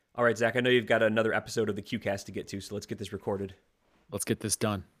All right, Zach, I know you've got another episode of the QCast to get to, so let's get this recorded. Let's get this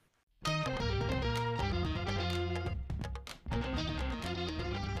done.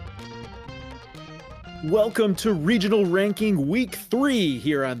 Welcome to Regional Ranking Week 3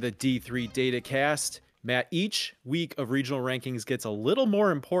 here on the D3 Datacast. Matt, each week of regional rankings gets a little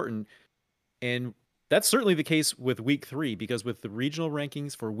more important, and that's certainly the case with Week 3, because with the regional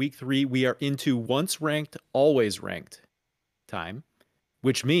rankings for Week 3, we are into once ranked, always ranked time,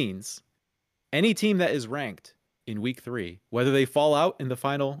 which means any team that is ranked in Week 3, whether they fall out in the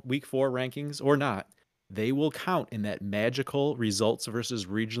final Week 4 rankings or not, they will count in that magical results versus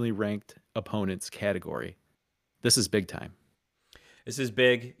regionally ranked opponents category. This is big time. This is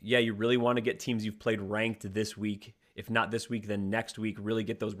big. Yeah, you really want to get teams you've played ranked this week. If not this week, then next week, really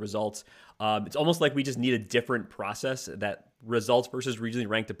get those results. It's almost like we just need a different process. That results versus regionally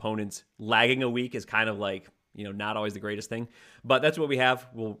ranked opponents lagging a week is kind of like, not always the greatest thing. But that's what we have.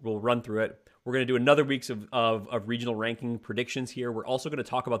 We'll run through it. We're going to do another weeks of regional ranking predictions here. We're also going to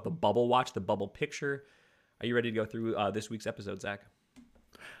talk about the bubble watch, the bubble picture. Are you ready to go through this week's episode, Zach?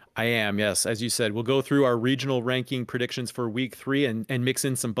 I am, yes. As you said, we'll go through our regional ranking predictions for Week 3 and mix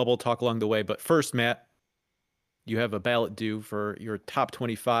in some bubble talk along the way. But first, Matt, you have a ballot due for your top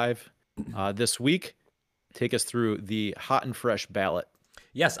 25 this week. Take us through the hot and fresh ballot.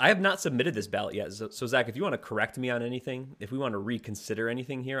 Yes, I have not submitted this ballot yet. So Zach, if you want to correct me on anything, if we want to reconsider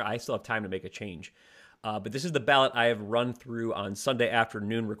anything here, I still have time to make a change. But this is the ballot I have run through on Sunday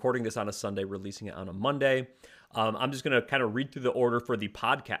afternoon, recording this on a Sunday, releasing it on a Monday. I'm just going to kind of read through the order for the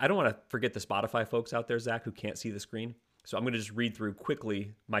podcast. I don't want to forget the Spotify folks out there, Zach, who can't see the screen. So I'm going to just read through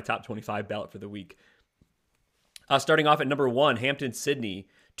quickly my top 25 ballot for the week. Starting off at number 1, Hampton, Sydney.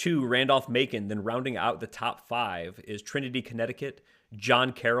 2, Randolph-Macon. Then rounding out the top 5 is Trinity, Connecticut,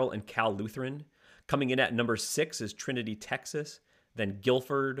 John Carroll, and Cal Lutheran. Coming in at number 6 is Trinity, Texas. Then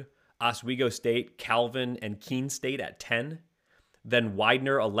Guilford, Oswego State, Calvin, and Keene State at 10. Then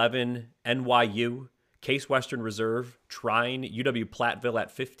Widener, 11, NYU, Case Western Reserve, Trine, UW-Platteville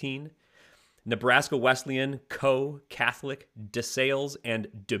at 15. Nebraska Wesleyan, Catholic, DeSales, and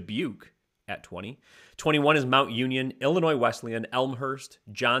Dubuque at 20. 21 is Mount Union, Illinois Wesleyan, Elmhurst,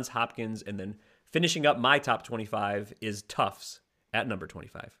 Johns Hopkins, and then finishing up my top 25 is Tufts at number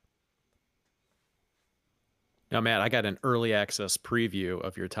 25. Now, Matt, I got an early access preview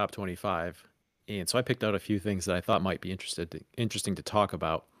of your top 25, and so I picked out a few things that I thought might be interesting to talk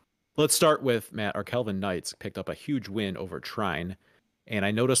about. Let's start with, Matt, our Kelvin Knights picked up a huge win over Trine, and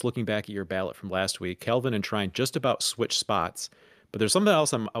I noticed looking back at your ballot from last week, Kelvin and Trine just about switched spots, but there's something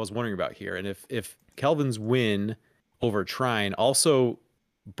else I was wondering about here, and if Kelvin's win over Trine also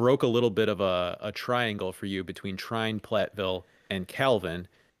broke a little bit of a triangle for you between Trine, Platteville, and Calvin,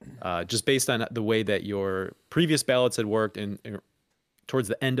 just based on the way that your previous ballots had worked, and towards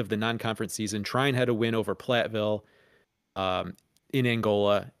the end of the non-conference season, Trine had a win over Platteville in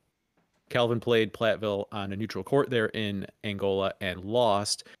Angola. Calvin played Platteville on a neutral court there in Angola and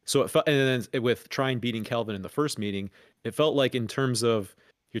lost. So and then with Trine beating Calvin in the first meeting, it felt like in terms of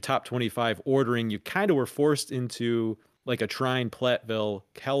your top 25 ordering, you kind of were forced into like a Trine, Platteville,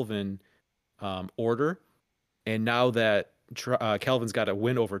 Calvin order. And now that Calvin's got a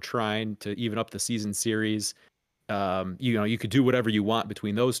win over Trine to even up the season series, you could do whatever you want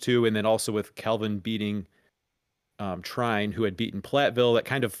between those two. And then also with Calvin beating Trine, who had beaten Platteville, that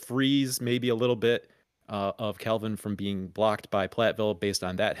kind of frees maybe a little bit of Calvin from being blocked by Platteville based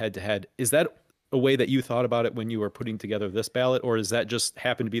on that head-to-head. Is that a way that you thought about it when you were putting together this ballot, or does that just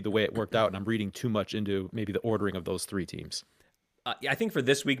happen to be the way it worked out and I'm reading too much into maybe the ordering of those three teams? I think for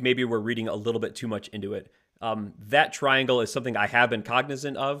this week, maybe we're reading a little bit too much into it. That triangle is something I have been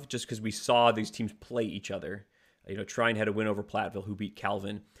cognizant of just because we saw these teams play each other. Trine had a win over Platteville, who beat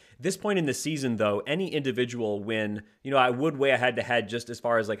Calvin. This point in the season, though, any individual win, I would weigh a head-to-head just as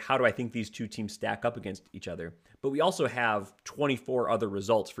far as like how do I think these two teams stack up against each other. But we also have 24 other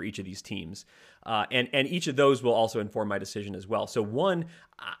results for each of these teams, and each of those will also inform my decision as well. So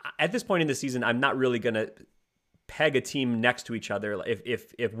at this point in the season, I'm not really going to peg a team next to each other.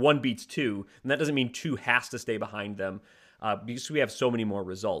 If one beats two, and that doesn't mean two has to stay behind them because we have so many more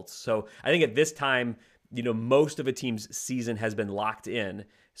results. So I think at this time, most of a team's season has been locked in.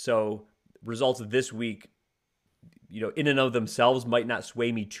 So results of this week, in and of themselves might not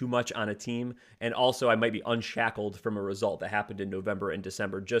sway me too much on a team. And also I might be unshackled from a result that happened in November and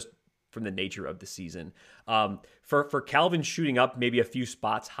December, just from the nature of the season. For Calvin shooting up maybe a few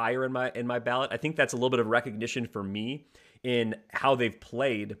spots higher in my ballot, I think that's a little bit of recognition for me in how they've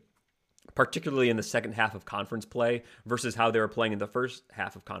played, particularly in the second half of conference play versus how they were playing in the first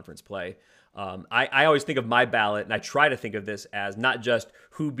half of conference play. I always think of my ballot, and I try to think of this as not just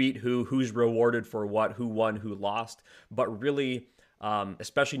who beat who, who's rewarded for what, who won, who lost, but really,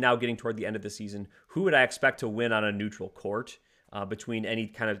 especially now getting toward the end of the season, who would I expect to win on a neutral court between any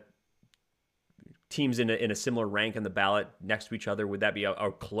kind of teams in a similar rank on the ballot next to each other? Would that be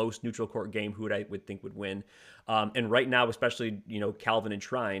a close neutral court game? Who would think would win? And right now, especially Calvin and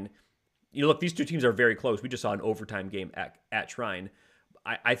Shrine, look, these two teams are very close. We just saw an overtime game at Shrine.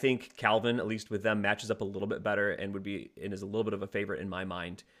 I think Calvin, at least with them, matches up a little bit better and is a little bit of a favorite in my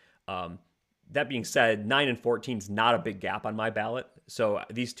mind. That being said, 9 and 14 is not a big gap on my ballot, so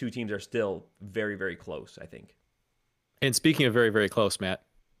these two teams are still very, very close, I think. And speaking of very, very close, Matt,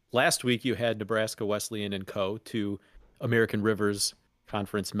 last week you had Nebraska Wesleyan and Co., two American Rivers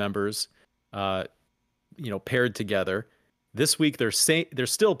Conference members, paired together. This week they're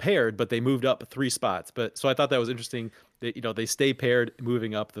still paired, but they moved up 3 spots. But so I thought that was interesting that they stay paired,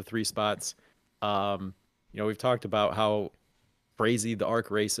 moving up the 3 spots. We've talked about how crazy the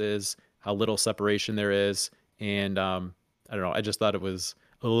ARC race is, how little separation there is, and I don't know. I just thought it was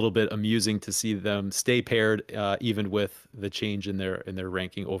a little bit amusing to see them stay paired, even with the change in their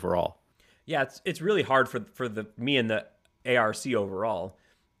ranking overall. Yeah, it's really hard for me and the ARC overall.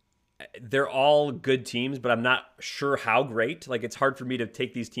 They're all good teams, but I'm not sure how great. Like, it's hard for me to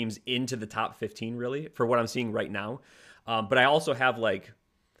take these teams into the top 15, really, for what I'm seeing right now. But I also have like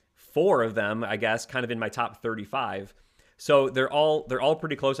 4 of them, I guess, kind of in my top 35. So they're all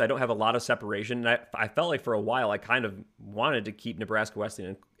pretty close. I don't have a lot of separation. And I felt like for a while I kind of wanted to keep Nebraska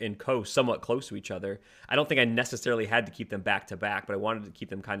Wesleyan and Co. somewhat close to each other. I don't think I necessarily had to keep them back to back, but I wanted to keep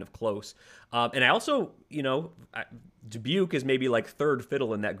them kind of close. And I also, Dubuque is maybe like third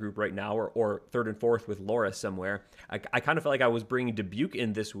fiddle in that group right now, or third and fourth with Laura somewhere. I kind of felt like I was bringing Dubuque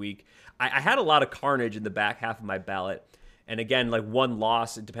in this week. I had a lot of carnage in the back half of my ballot. And again, like one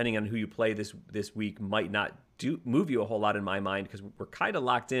loss, depending on who you play this week, might not move you a whole lot in my mind, because we're kind of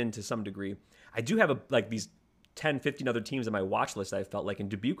locked in to some degree. I do have these 10, 15 other teams on my watch list I felt like, and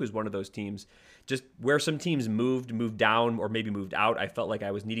Dubuque was one of those teams, just where some teams moved down or maybe moved out. I felt like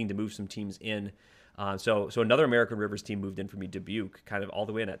I was needing to move some teams in. So another American Rivers team moved in for me, Dubuque, kind of all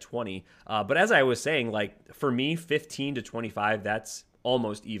the way in at 20. But as I was saying, like for me, 15 to 25, that's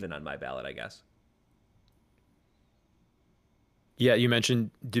almost even on my ballot, I guess. Yeah, you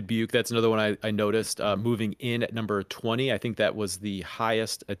mentioned Dubuque. That's another one I noticed moving in at number 20. I think that was the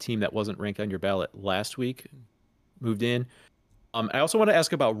highest a team that wasn't ranked on your ballot last week moved in. I also want to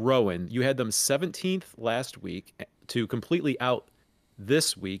ask about Rowan. You had them 17th last week to completely out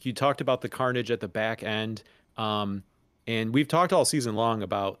this week. You talked about the carnage at the back end. And we've talked all season long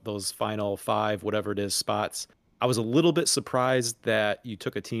about those final 5, whatever it is, spots. I was a little bit surprised that you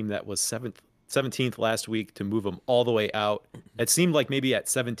took a team that was 17th last week to move them all the way out. It seemed like maybe at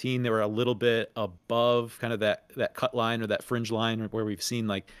 17 they were a little bit above kind of that cut line or that fringe line where we've seen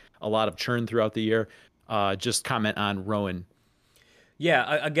like a lot of churn throughout the year. Just comment on Rowan.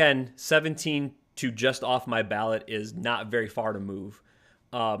 Yeah, again, 17 to just off my ballot is not very far to move.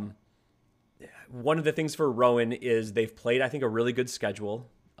 One of the things for Rowan is they've played, I think, a really good schedule.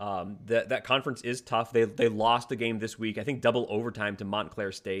 That conference is tough. They lost a game this week, I think double overtime to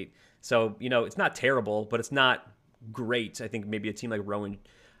Montclair State. So, it's not terrible, but it's not great. I think maybe a team like Rowan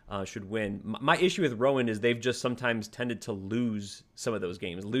should win. My issue with Rowan is they've just sometimes tended to lose some of those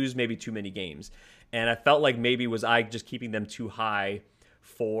games, lose maybe too many games. And I felt like maybe was I just keeping them too high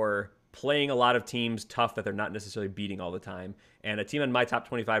for playing a lot of teams tough that they're not necessarily beating all the time. And a team in my top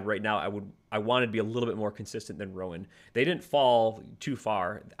 25 right now, I wanted to be a little bit more consistent than Rowan. They didn't fall too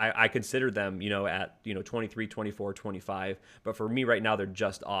far. I considered them, at 23, 24, 25. But for me right now, they're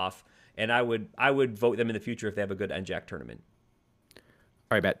just off. And I would vote them in the future if they have a good NJAC tournament.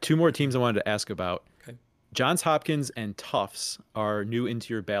 All right, Matt, 2 more teams I wanted to ask about. Okay. Johns Hopkins and Tufts are new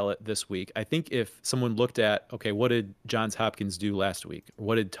into your ballot this week. I think if someone looked at, okay, what did Johns Hopkins do last week? Or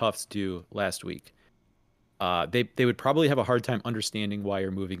what did Tufts do last week? They would probably have a hard time understanding why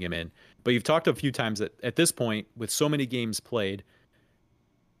you're moving him in. But you've talked a few times that at this point, with so many games played,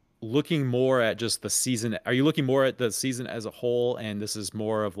 looking more at just the season, are you looking more at the season as a whole, and this is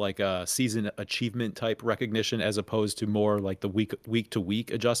more of like a season achievement type recognition as opposed to more like the week to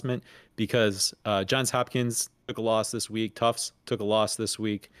week adjustment? Because Johns Hopkins took a loss this week, Tufts took a loss this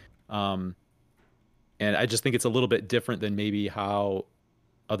week, and I just think it's a little bit different than maybe how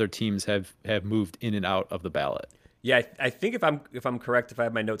other teams have moved in and out of the ballot. Yeah, I think if I'm correct, if I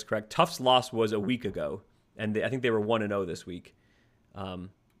have my notes correct, Tufts' loss was a week ago, and I think they were 1-0 this week.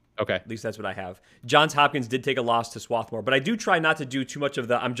 Okay. At least that's what I have. Johns Hopkins did take a loss to Swarthmore, but I do try not to do too much of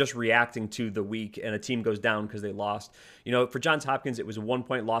the I'm just reacting to the week and a team goes down because they lost. For Johns Hopkins, it was a 1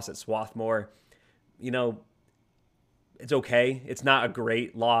 point loss at Swarthmore. You know, it's okay. It's not a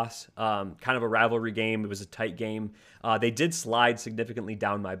great loss. Kind of a rivalry game. It was a tight game. They did slide significantly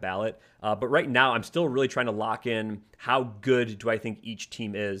down my ballot. But right now, I'm still really trying to lock in how good do I think each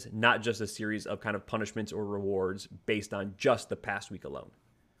team is, not just a series of kind of punishments or rewards based on just the past week alone.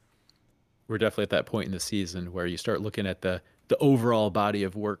 We're definitely at that point in the season where you start looking at the overall body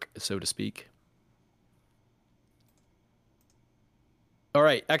of work, so to speak. All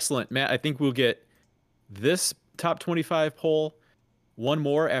right, excellent, Matt. I think we'll get this top 25 poll, one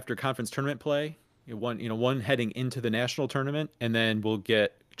more after conference tournament play, one heading into the national tournament, and then we'll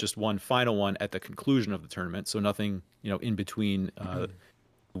get just one final one at the conclusion of the tournament. So nothing, in between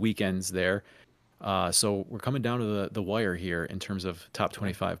weekends there. So we're coming down to the wire here in terms of top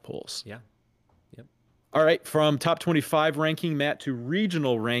 25 polls. Yeah. Yep. All right, from top 25 ranking, Matt, to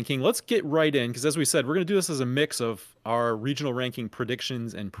regional ranking. Let's get right in, because as we said, we're going to do this as a mix of our regional ranking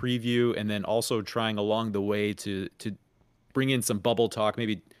predictions and preview, and then also trying along the way to bring in some bubble talk,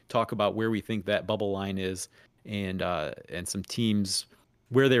 maybe talk about where we think that bubble line is, and some teams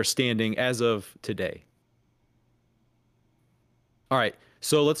where they're standing as of today. All right,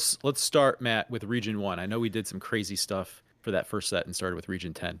 so let's start, Matt, with Region 1. I know we did some crazy stuff for that first set and started with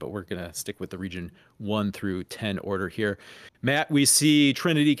Region 10, but we're going to stick with the Region 1 through 10 order here. Matt, we see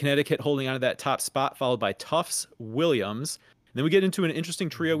Trinity, Connecticut holding on to that top spot, followed by Tufts, Williams. And then we get into an interesting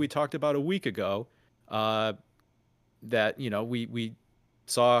trio we talked about a week ago that, we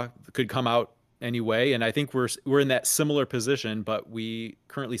saw could come out anyway. And I think we're in that similar position, but we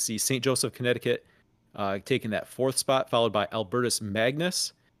currently see St. Joseph, Connecticut taking that fourth spot, followed by Albertus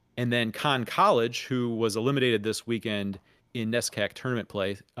Magnus. And then Conn College, who was eliminated this weekend in NESCAC tournament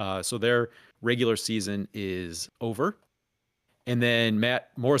play. So their regular season is over. And then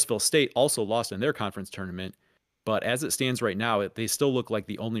Morrisville State also lost in their conference tournament. But as it stands right now, they still look like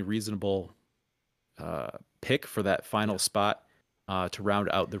the only reasonable pick for that final spot to round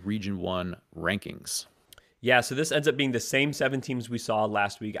out the Region 1 rankings. Yeah, so this ends up being the same 7 teams we saw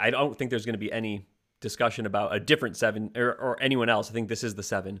last week. I don't think there's going to be any discussion about a different 7 or anyone else. I think this is the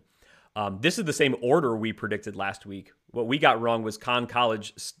 7. This is the same order we predicted last week. What we got wrong was Conn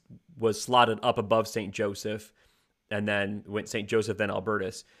College was slotted up above St. Joseph, and then went St. Joseph, then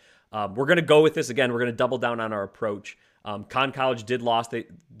Albertus. We're going to go with this again. We're going to double down on our approach. Conn College did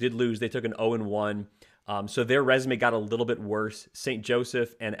lose. They took an 0-1. So their resume got a little bit worse. St.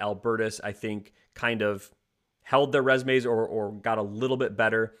 Joseph and Albertus, I think, kind of held their resumes or got a little bit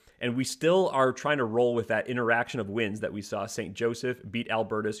better. And we still are trying to roll with that interaction of wins that we saw. St. Joseph beat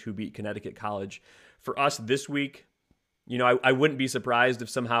Albertus, who beat Connecticut College. For us this week, I wouldn't be surprised if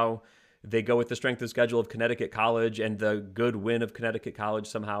somehow they go with the strength of schedule of Connecticut College and the good win of Connecticut College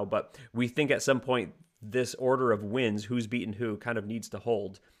somehow. But we think at some point this order of wins, who's beaten who, kind of needs to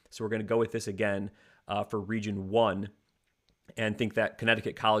hold. So we're going to go with this again for Region 1 and think that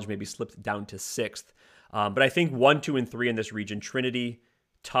Connecticut College maybe slipped down to 6th. But I think 1, 2, and 3 in this region, Trinity,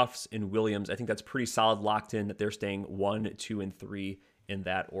 Tufts, and Williams, I think that's pretty solid locked in that they're staying 1, 2, and 3 in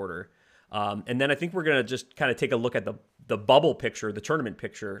that order. And then I think we're going to just kind of take a look at the bubble picture, the tournament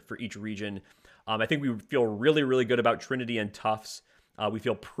picture for each region. I think we feel really, really good about Trinity and Tufts. We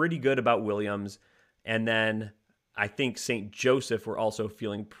feel pretty good about Williams. And then I think St. Joseph we're also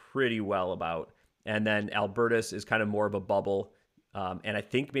feeling pretty well about. And then Albertus is kind of more of a bubble. And I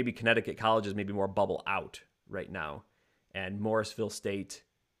think maybe Connecticut College is maybe more bubble out right now. And Morrisville State,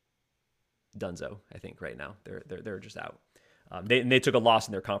 Dunzo, I think right now. They're just out. They took a loss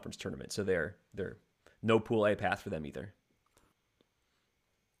in their conference tournament, so they're no Pool A path for them either.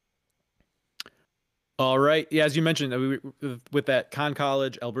 All right. Yeah, as you mentioned, with that Conn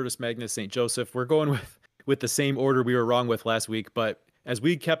College, Albertus Magnus, St. Joseph, we're going with the same order we were wrong with last week. But as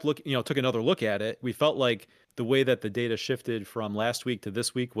we kept looking, took another look at it, we felt like the way that the data shifted from last week to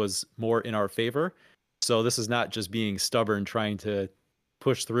this week was more in our favor. So this is not just being stubborn, trying to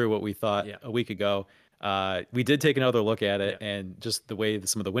push through what we thought a week ago. We did take another look at it, and just the way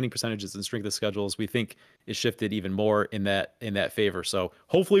some of the winning percentages and strength of schedules, we think is shifted even more in that favor. So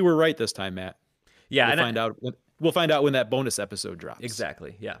hopefully we're right this time, Matt. Yeah, we'll find out when that bonus episode drops.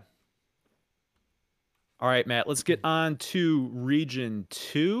 Exactly. Yeah. All right, Matt. Let's get on to Region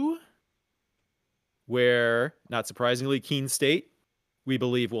 2, where, not surprisingly, Keene State, we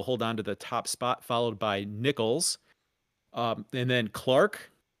believe, will hold on to the top spot, followed by Nichols, and then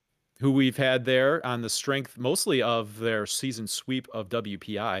Clark, who we've had there on the strength mostly of their season sweep of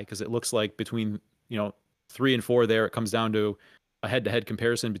WPI, because it looks like between 3 and 4 there, it comes down to a head-to-head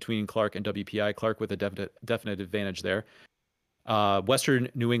comparison between Clark and WPI. Clark with a definite advantage there. Western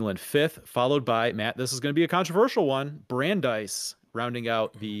New England 5th, followed by, Matt, this is going to be a controversial one, Brandeis, rounding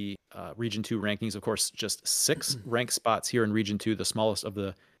out the Region 2 rankings. Of course, just 6 ranked spots here in Region 2, the smallest of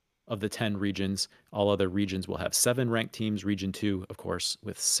the 10 regions. All other regions will have 7 ranked teams. Region 2, of course,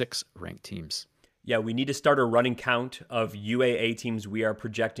 with 6 ranked teams. Yeah, we need to start a running count of UAA teams we are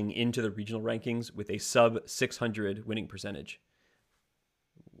projecting into the regional rankings with a sub 600 winning percentage.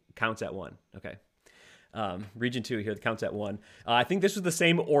 Counts at 1. Okay. Region 2 here, the counts at 1. I think this was the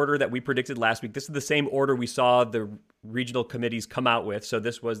same order that we predicted last week. This is the same order we saw the regional committees come out with. So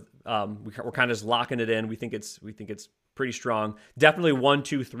this was we're kind of just locking it in. We think it's pretty strong. Definitely 1,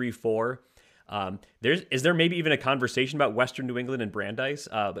 2, 3, 4. Is there maybe even a conversation about Western New England and Brandeis?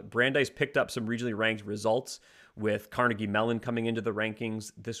 But Brandeis picked up some regionally ranked results with Carnegie Mellon coming into the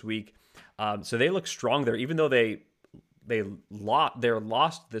rankings this week. So they look strong there, even though they're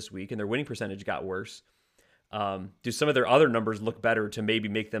lost this week and their winning percentage got worse. Do some of their other numbers look better to maybe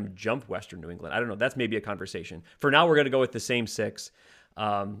make them jump Western New England? I don't know. That's maybe a conversation. For now, we're going to go with the same 6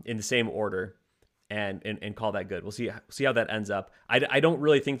 in the same order and call that good. We'll see how that ends up. I don't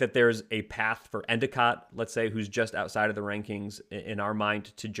really think that there's a path for Endicott, let's say, who's just outside of the rankings in our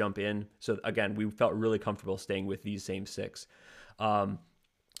mind to jump in. So again, we felt really comfortable staying with these same 6.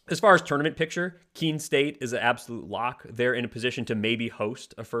 As far as tournament picture, Keene State is an absolute lock. They're in a position to maybe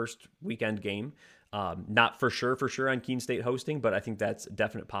host a first weekend game. Not for sure on Keene State hosting, but I think that's a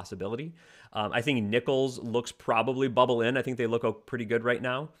definite possibility. I think Nichols looks probably bubble in. I think they look pretty good right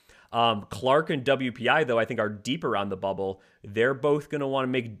now. Clark and WPI, though, I think are deeper on the bubble. They're both going to want to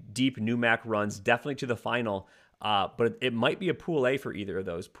make deep NUMAC runs, definitely to the final. But it might be a Pool A for either of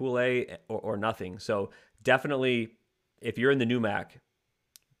those, Pool A or nothing. So definitely, if you're in the NUMAC,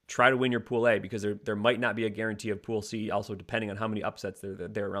 try to win your Pool A, because there might not be a guarantee of Pool C, also depending on how many upsets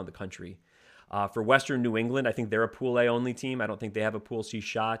there around the country. For Western New England, I think they're a Pool A only team. I don't think they have a Pool C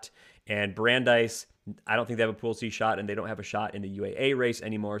shot. And Brandeis, I don't think they have a Pool C shot, and they don't have a shot in the UAA race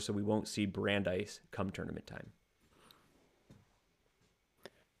anymore, so we won't see Brandeis come tournament time.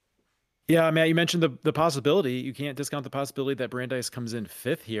 Yeah, Matt, you mentioned the possibility. You can't discount the possibility that Brandeis comes in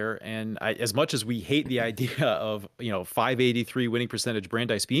 5th here. And as much as we hate the idea of 583 winning percentage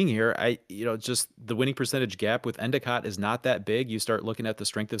Brandeis being here, just the winning percentage gap with Endicott is not that big. You start looking at the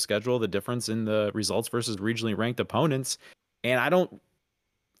strength of schedule, the difference in the results versus regionally ranked opponents, and I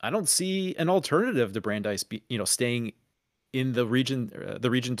don't see an alternative to Brandeis staying in the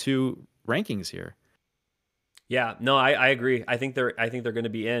region 2 rankings here. Yeah, no, I agree. I think they're going to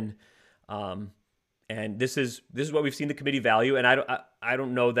be in. And this is what we've seen the committee value, and I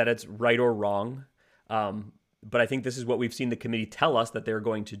don't know that it's right or wrong, but I think this is what we've seen the committee tell us that they're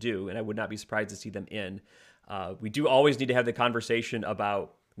going to do, and I would not be surprised to see them in. We do always need to have the conversation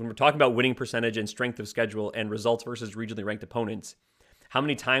about, when we're talking about winning percentage and strength of schedule and results versus regionally ranked opponents, how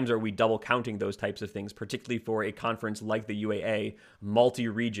many times are we double counting those types of things, particularly for a conference like the UAA,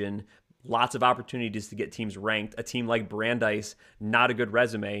 multi-region, lots of opportunities to get teams ranked. A team like Brandeis, not a good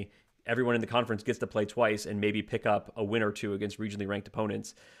resume. Everyone in the conference gets to play twice and maybe pick up a win or two against regionally ranked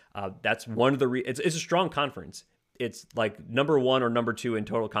opponents. That's one of the it's a strong conference. It's like number 1 or number 2 in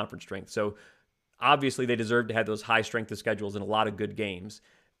total conference strength. So obviously they deserve to have those high strength of schedules and a lot of good games.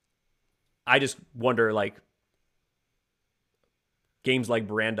 I just wonder, like, games like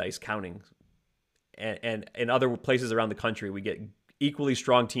Brandeis counting, and in other places around the country, we get equally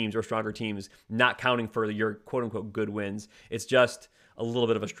strong teams or stronger teams not counting for your quote unquote good wins. It's just a little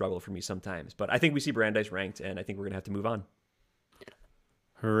bit of a struggle for me sometimes, but I think we see Brandeis ranked, and I think we're going to have to move on.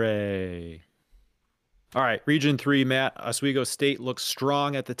 Hooray. All right, Region 3, Matt. Oswego State looks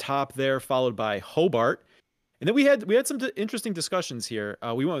strong at the top there, followed by Hobart. And then we had some interesting discussions here.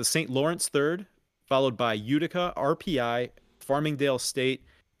 We went with St. Lawrence 3rd, followed by Utica, RPI, Farmingdale State,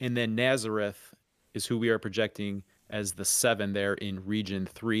 and then Nazareth is who we are projecting as the 7 there in Region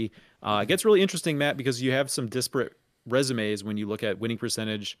 3. It gets really interesting, Matt, because you have some disparate resumes when you look at winning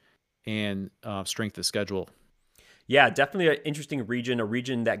percentage and strength of schedule. Yeah, definitely an interesting region, a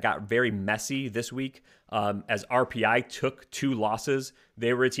region that got very messy this week as RPI took 2 losses.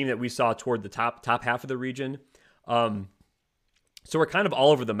 They were a team that we saw toward the top half of the region. So we're kind of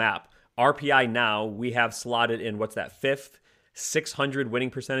all over the map. RPI now, we have slotted in, what's that, 5th, 600 winning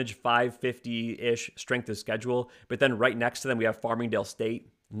percentage, 550-ish strength of schedule. But then right next to them, we have Farmingdale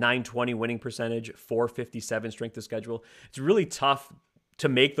State, 920 winning percentage, 457 strength of schedule. It's really tough to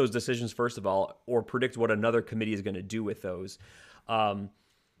make those decisions, first of all, or predict what another committee is going to do with those.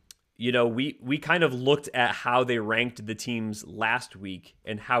 We kind of looked at how they ranked the teams last week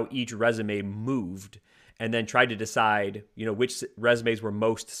and how each resume moved. and then tried to decide, which resumes were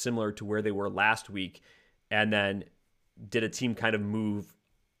most similar to where they were last week, and then did a team kind of move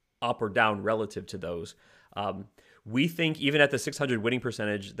up or down relative to those. We think even at the 600 winning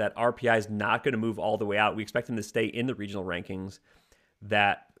percentage that RPI is not going to move all the way out. We expect them to stay in the regional rankings.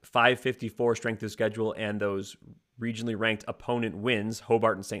 That 554 strength of schedule and those regionally ranked opponent wins,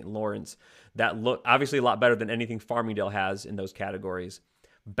 Hobart and St. Lawrence, that look obviously a lot better than anything Farmingdale has in those categories,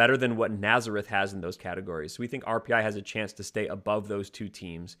 better than what Nazareth has in those categories. So we think RPI has a chance to stay above those two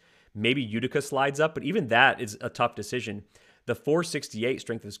teams. Maybe Utica slides up, but even that is a tough decision. The 468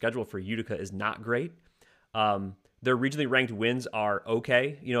 strength of schedule for Utica is not great. Their regionally ranked wins are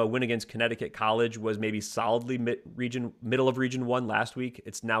okay. A win against Connecticut College was maybe solidly middle of Region 1 last week.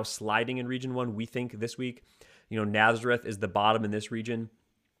 It's now sliding in Region 1, we think, this week. Nazareth is the bottom in this region.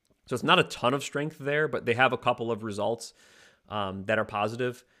 So it's not a ton of strength there, but they have a couple of results that are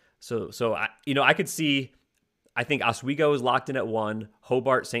positive. So I could see, I think Oswego is locked in at 1,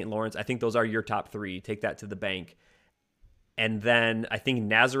 Hobart, St. Lawrence. I think those are your top 3. Take that to the bank. And then I think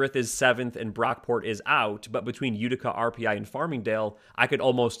Nazareth is 7th and Brockport is out. But between Utica, RPI, and Farmingdale, I could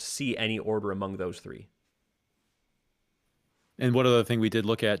almost see any order among those 3. And one other thing we did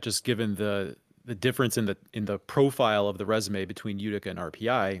look at, just given the difference in the profile of the resume between Utica and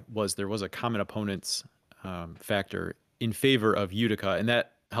RPI, was there was a common opponents factor in favor of Utica, and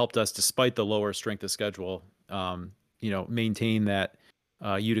that helped us, despite the lower strength of schedule, maintain that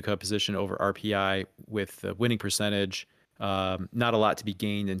Utica position over RPI with the winning percentage. Not a lot to be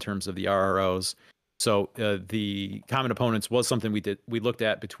gained in terms of the RROs. So the common opponents was something we looked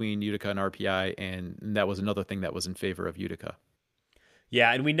at between Utica and RPI, and that was another thing that was in favor of Utica.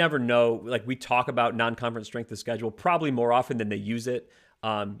 Yeah, and we never know. Like, we talk about non-conference strength of schedule probably more often than they use it.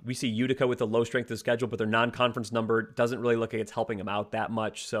 We see Utica with a low strength of schedule, but their non-conference number doesn't really look like it's helping them out that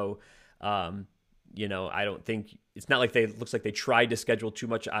much. So, I don't think it's not like looks like they tried to schedule too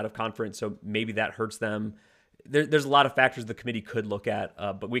much out of conference. So maybe that hurts them. There's a lot of factors the committee could look at,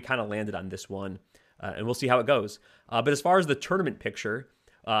 but we kind of landed on this one, and we'll see how it goes. But as far as the tournament picture,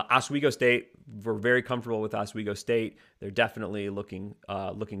 Oswego State, we're very comfortable with Oswego State. They're definitely looking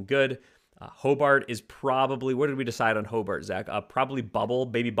good. Hobart is probably, what did we decide on Hobart, Zach? Probably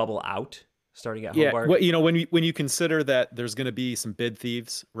maybe bubble out starting at Hobart. Yeah, well, when you consider that there's going to be some bid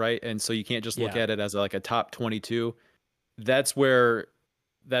thieves, right? And so you can't just look at it as like a top 22. That's where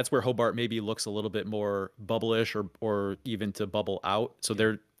Hobart maybe looks a little bit more bubble-ish or even to bubble out.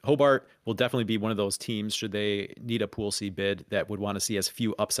 So Hobart will definitely be one of those teams, should they need a Pool C bid, that would want to see as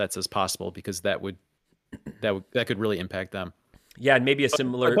few upsets as possible, because that could really impact them. Yeah, and maybe a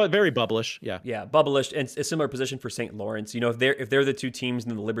similar, but very bubblish. Yeah, bubblish, and a similar position for St. Lawrence. If they're the two teams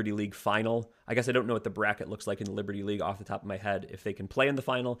in the Liberty League final, I guess I don't know what the bracket looks like in the Liberty League off the top of my head if they can play in the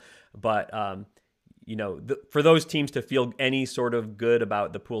final, but for those teams to feel any sort of good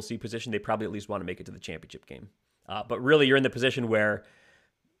about the Pool C position, they probably at least want to make it to the championship game. But really, you're in the position where,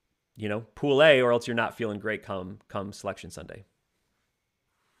 Pool A, or else you're not feeling great come Selection Sunday.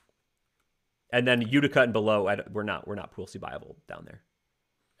 And then Utica and below, we're not Pool C viable down there.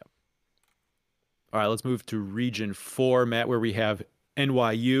 Yep. All right, let's move to Region 4, Matt, where we have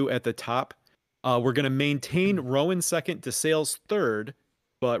NYU at the top. We're going to maintain Rowan 2nd, DeSales 3rd.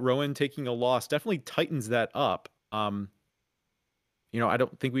 But Rowan taking a loss definitely tightens that up. I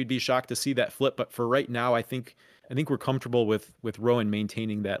don't think we'd be shocked to see that flip, but for right now, I think we're comfortable with Rowan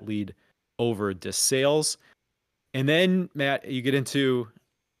maintaining that lead over DeSales. And then, Matt, you get into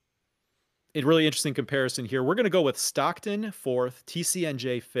a really interesting comparison here. We're going to go with Stockton 4th,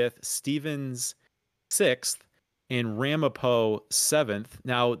 TCNJ 5th, Stevens 6th, and Ramapo 7th.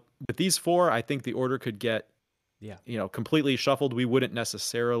 Now, with these 4, I think the order could get completely shuffled. We wouldn't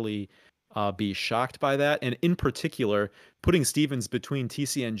necessarily be shocked by that. And in particular, putting Stevens between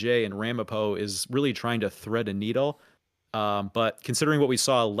TCNJ and Ramapo is really trying to thread a needle. But considering what we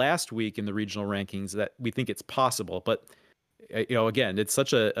saw last week in the regional rankings, that we think it's possible. But again, it's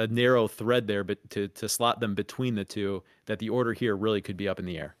such a narrow thread there, but to slot them between the two, that the order here really could be up in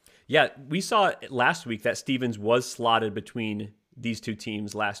the air. Yeah, we saw last week that Stevens was slotted between these two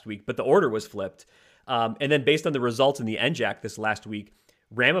teams last week, but the order was flipped. And then based on the results in the NJAC this last week,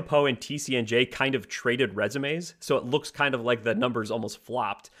 Ramapo and TCNJ kind of traded resumes. So it looks kind of like the numbers almost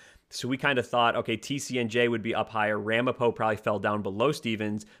flopped. So we kind of thought, okay, TCNJ would be up higher. Ramapo probably fell down below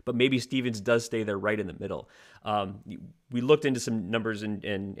Stevens, but maybe Stevens does stay there right in the middle. We looked into some numbers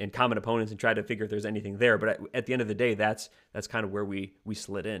and common opponents and tried to figure if there's anything there. But at the end of the day, that's kind of where we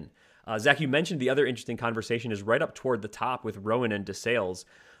slid in. Zach, you mentioned the other interesting conversation is right up toward the top with Rowan and DeSales.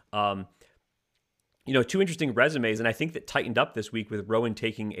 Two interesting resumes, and I think that tightened up this week with Rowan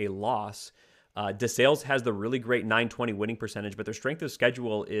taking a loss. DeSales has the really great 920 winning percentage, but their strength of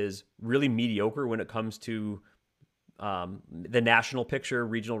schedule is really mediocre when it comes to the national picture,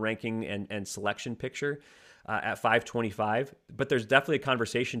 regional ranking, and selection picture at 525. But there's definitely a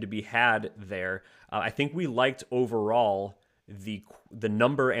conversation to be had there. I think we liked overall the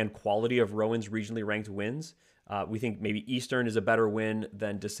number and quality of Rowan's regionally ranked wins. We think maybe Eastern is a better win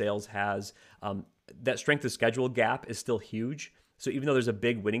than DeSales has. That strength of schedule gap is still huge. So even though there's a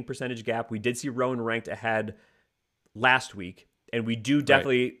big winning percentage gap, we did see Rowan ranked ahead last week, and we do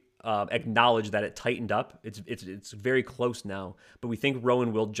definitely acknowledge that it tightened up. It's very close now, but we think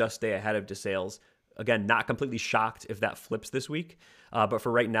Rowan will just stay ahead of DeSales. Again, not completely shocked if that flips this week, but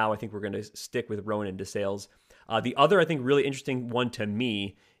for right now, I think we're going to stick with Rowan and DeSales. The other, I think, really interesting one to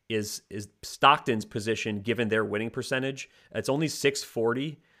me is Stockton's position given their winning percentage. It's only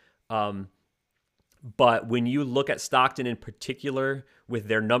 640. But when you look at Stockton in particular with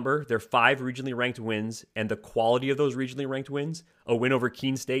their 5 regionally ranked wins and the quality of those regionally ranked wins, a win over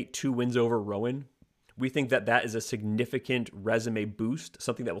Keene State, 2 wins over Rowan, we think that is a significant resume boost,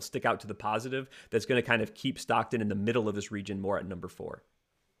 something that will stick out to the positive, that's going to kind of keep Stockton in the middle of this region more at number 4.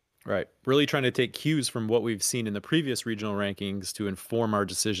 Right. Really trying to take cues from what we've seen in the previous regional rankings to inform our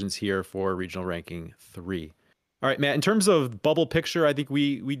decisions here for regional ranking 3. All right, Matt, in terms of bubble picture, I think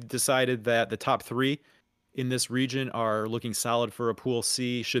we decided that the top 3 in this region are looking solid for a Pool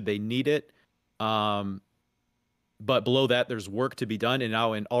C should they need it. But below that, there's work to be done. And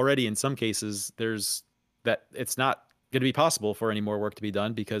now already in some cases, it's not going to be possible for any more work to be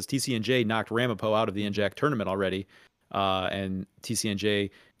done because TCNJ knocked Ramapo out of the NJAC tournament already. And TCNJ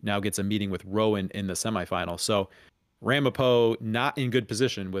now gets a meeting with Rowan in the semifinal. So Ramapo not in good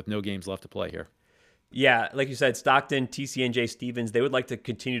position with no games left to play here. Yeah, like you said, Stockton, TCNJ, Stevens, they would like to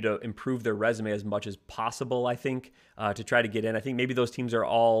continue to improve their resume as much as possible, I think, to try to get in. I think maybe those teams are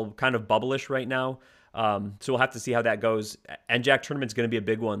all kind of bubblish right now. So we'll have to see how that goes. NJAC tournament's going to be a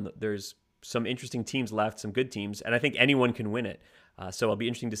big one. There's some interesting teams left, some good teams, and I think anyone can win it. So it'll be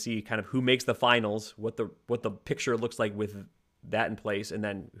interesting to see kind of who makes the finals, what the picture looks like with that in place, and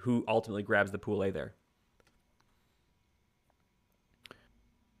then who ultimately grabs the Pool A there.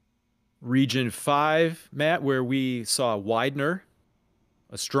 Region 5, Matt, where we saw Widener,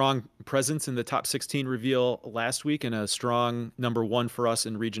 a strong presence in the top 16 reveal last week and a strong number 1 for us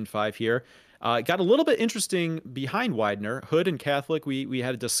in Region 5 here. It got a little bit interesting behind Widener. Hood and Catholic we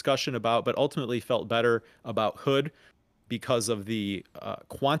had a discussion about, but ultimately felt better about Hood because of the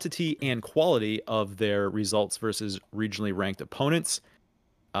quantity and quality of their results versus regionally ranked opponents.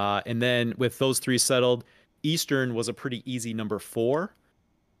 And then with those 3 settled, Eastern was a pretty easy number 4.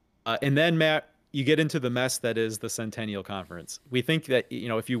 And then, Matt, you get into the mess that is the Centennial Conference. We think that,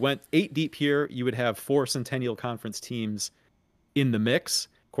 if you went 8 deep here, you would have 4 Centennial Conference teams in the mix.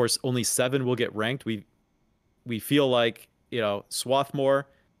 Of course, only 7 will get ranked. We feel like, Swarthmore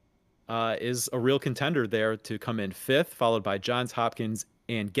is a real contender there to come in 5th, followed by Johns Hopkins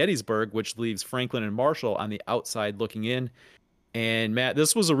and Gettysburg, which leaves Franklin and Marshall on the outside looking in. And Matt,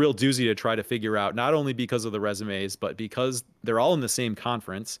 this was a real doozy to try to figure out, not only because of the resumes, but because they're all in the same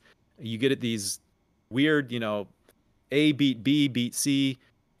conference. You get at these weird, A beat B, beat C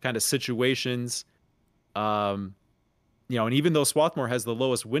kind of situations. And even though Swarthmore has the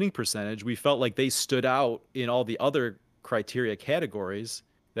lowest winning percentage, we felt like they stood out in all the other criteria categories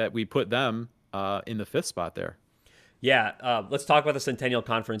that we put them in the 5th spot there. Yeah, let's talk about the Centennial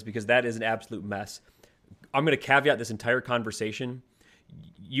Conference because that is an absolute mess. I'm going to caveat this entire conversation.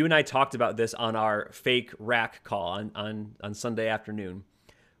 You and I talked about this on our fake rack call on Sunday afternoon.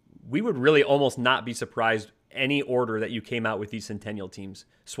 We would really almost not be surprised any order that you came out with these Centennial teams.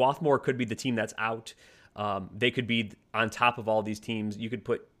 Swarthmore could be the team that's out. They could be on top of all these teams. You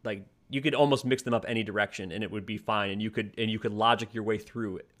could almost mix them up any direction and it would be fine. And you could logic your way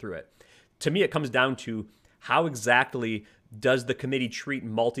through it. To me, it comes down to how exactly does the committee treat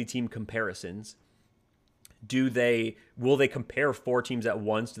multi-team comparisons? Will they compare 4 teams at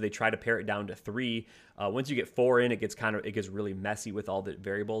once? Do they try to pare it down to 3? Once you get 4 in, it gets really messy with all the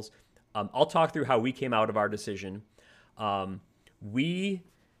variables. I'll talk through how we came out of our decision. You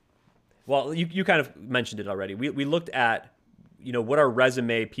kind of mentioned it already. We looked at what are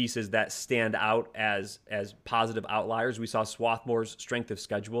resume pieces that stand out as positive outliers. We saw Swarthmore's strength of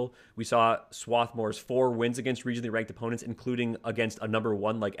schedule. We saw Swarthmore's 4 wins against regionally ranked opponents, including against a number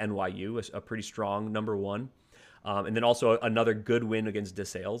 1 like NYU, a pretty strong number 1. And then also another good win against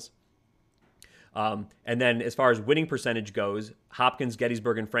DeSales. And then as far as winning percentage goes, Hopkins,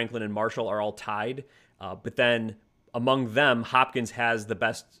 Gettysburg, and Franklin and Marshall are all tied. But then among them, Hopkins has the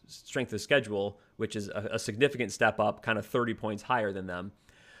best strength of schedule, which is a significant step up, kind of 30 points higher than them.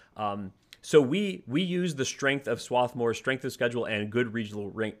 So we use the strength of Swarthmore's strength of schedule and good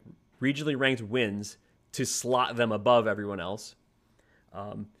regionally ranked wins to slot them above everyone else.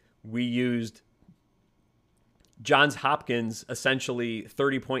 We used Johns Hopkins essentially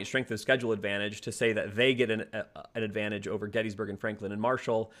 30-point strength of schedule advantage to say that they get an advantage over Gettysburg and Franklin and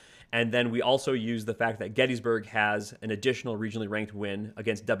Marshall. And then we also use the fact that Gettysburg has an additional regionally ranked win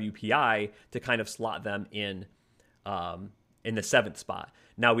against WPI to kind of slot them in the 7th spot.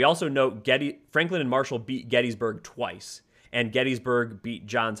 Now, we also note Franklin and Marshall beat Gettysburg twice, and Gettysburg beat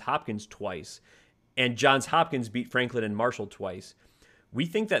Johns Hopkins twice, and Johns Hopkins beat Franklin and Marshall twice. We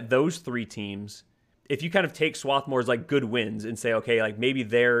think that those 3 teams, if you kind of take Swarthmore's like good wins and say, okay, like maybe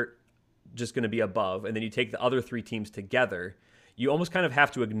they're just going to be above, and then you take the other 3 teams together, you almost kind of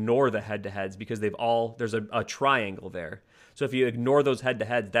have to ignore the head-to-heads because there's a triangle there. So if you ignore those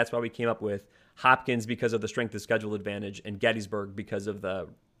head-to-heads, that's why we came up with Hopkins because of the strength of schedule advantage and Gettysburg because of the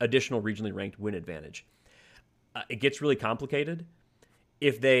additional regionally ranked win advantage. It gets really complicated.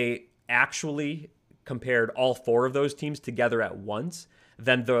 If they actually compared all 4 of those teams together at once,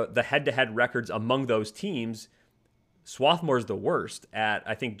 then the head-to-head records among those teams, Swarthmore's the worst at,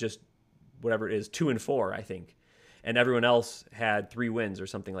 I think, just whatever it is, 2-4, I think. And everyone else had 3 wins or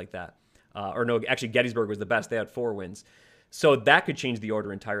something like that. Or no, actually, Gettysburg was the best. They had 4 wins. So that could change the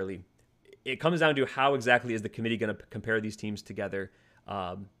order entirely. It comes down to how exactly is the committee going to compare these teams together.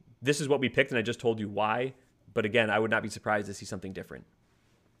 This is what we picked, and I just told you why. But again, I would not be surprised to see something different.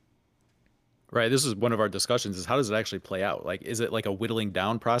 Right. This is one of our discussions is how does it actually play out? Like, is it like a whittling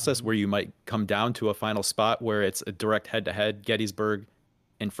down process where you might come down to a final spot where it's a direct head-to-head Gettysburg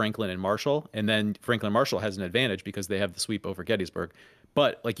and Franklin and Marshall, and then Franklin and Marshall has an advantage because they have the sweep over Gettysburg.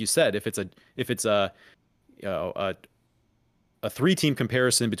 But like you said, if it's a 3-team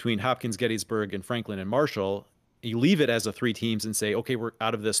comparison between Hopkins, Gettysburg, and Franklin and Marshall, you leave it as a 3 teams and say, okay, we're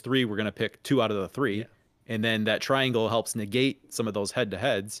out of this 3, we're going to pick 2 out of the 3, yeah. And then that triangle helps negate some of those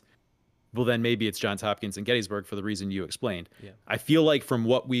head-to-heads. Well, then maybe it's Johns Hopkins and Gettysburg for the reason you explained. Yeah. I feel like from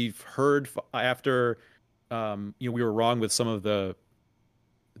what we've heard after, we were wrong with some of the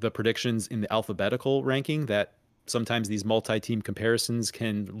predictions in the alphabetical ranking, that sometimes these multi-team comparisons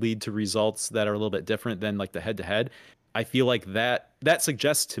can lead to results that are a little bit different than like the head-to-head. I feel like that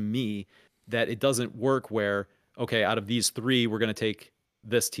suggests to me that it doesn't work where, okay, out of these 3, we're going to take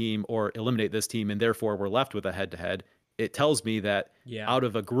this team or eliminate this team, and therefore we're left with a head-to-head. It tells me that out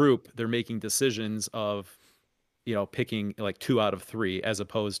of a group, they're making decisions of, picking like 2 out of 3, as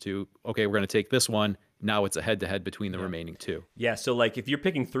opposed to, okay, we're going to take this one. Now it's a head-to-head between the remaining 2. Yeah, so like if you're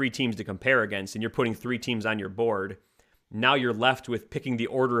picking 3 teams to compare against and you're putting 3 teams on your board, now you're left with picking the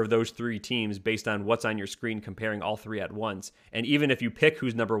order of those 3 teams based on what's on your screen, comparing all 3 at once. And even if you pick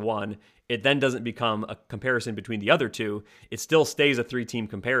who's number 1, it then doesn't become a comparison between the other 2. It still stays a 3-team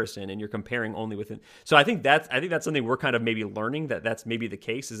comparison, and you're comparing only within. So I think that's something we're kind of maybe learning, that's maybe the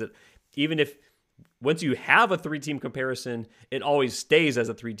case, is that even if once you have a 3-team comparison, it always stays as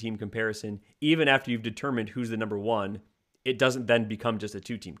a 3-team comparison. Even after you've determined who's the number 1, it doesn't then become just a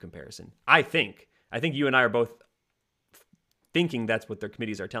 2-team comparison. I think you and I are both thinking that's what their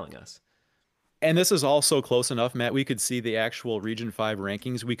committees are telling us. And this is also close enough, Matt. We could see the actual Region 5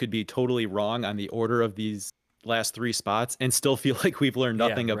 rankings. We could be totally wrong on the order of these last 3 spots and still feel like we've learned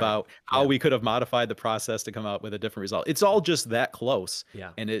nothing about how we could have modified the process to come out with a different result. It's all just that close.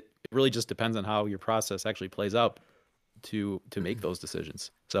 Yeah. And it really just depends on how your process actually plays out to make those decisions.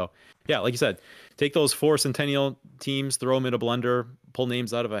 So, yeah, like you said, take those 4 Centennial teams, throw them in a blender, pull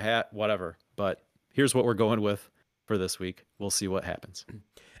names out of a hat, whatever. But here's what we're going with for this week. We'll see what happens.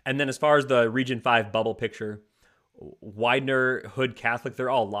 And then as far as the Region 5 bubble picture, Widener, Hood, Catholic, they're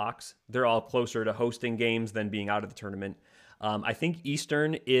all locks. They're all closer to hosting games than being out of the tournament. I think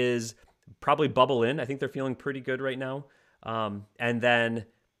Eastern is probably bubble in. I think they're feeling pretty good right now. And then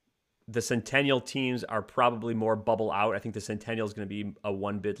the Centennial teams are probably more bubble out. I think the Centennial is going to be a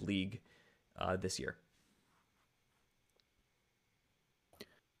 1-bid league this year.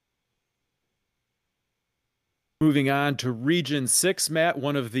 Moving on to Region 6, Matt,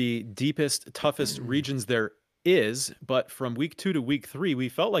 one of the deepest, toughest regions there is. But from week 2 to week 3, we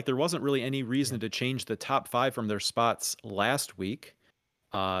felt like there wasn't really any reason to change the top 5 from their spots last week.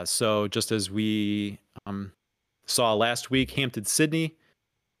 So just as we saw last week, Hampton-Sydney,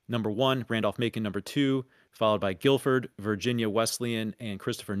 number 1, Randolph-Macon, number 2, followed by Guilford, Virginia Wesleyan, and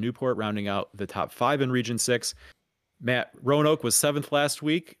Christopher Newport, rounding out the top 5 in Region 6. Matt, Roanoke was 7th last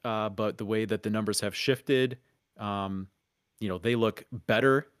week, but the way that the numbers have shifted, they look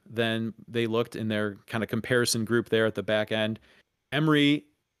better than they looked in their kind of comparison group there at the back end. Emory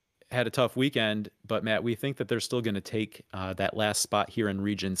had a tough weekend, but Matt, we think that they're still going to take that last spot here in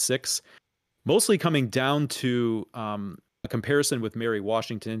Region 6. Mostly coming down to a comparison with Mary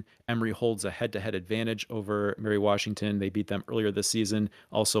Washington. Emory holds a head-to-head advantage over Mary Washington. They beat them earlier this season.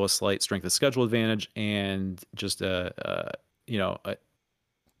 Also, a slight strength of schedule advantage, and just a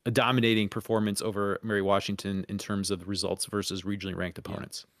dominating performance over Mary Washington in terms of results versus regionally ranked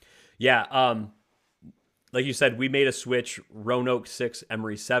opponents. Yeah. Like you said, we made a switch. Roanoke 6th,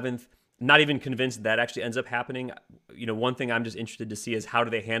 Emory 7th. Not even convinced that actually ends up happening. One thing I'm just interested to see is how do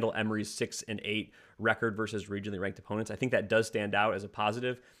they handle Emory's 6 and 8 record versus regionally ranked opponents. I think that does stand out as a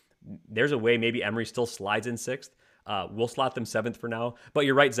positive. There's a way maybe Emory still slides in 6th. We'll slot them 7th for now. But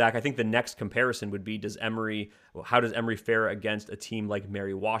you're right, Zach. I think the next comparison would be how does Emory fare against a team like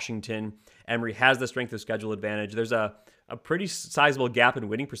Mary Washington? Emory has the strength of schedule advantage. There's a pretty sizable gap in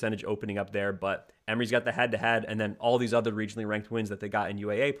winning percentage opening up there, but Emory's got the head-to-head, and then all these other regionally ranked wins that they got in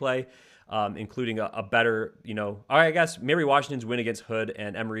UAA play, including a better, I guess Mary Washington's win against Hood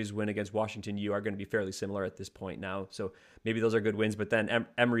and Emory's win against Washington U are going to be fairly similar at this point now. So maybe those are good wins, but then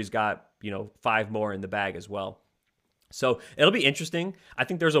Emory's got, 5 more in the bag as well. So it'll be interesting. I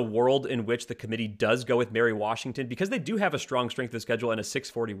think there's a world in which the committee does go with Mary Washington because they do have a strong strength of schedule and a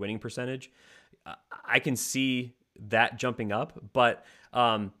 640 winning percentage. I can see that jumping up, but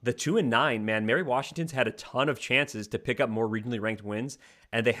the 2 and 9, man, Mary Washington's had a ton of chances to pick up more regionally ranked wins,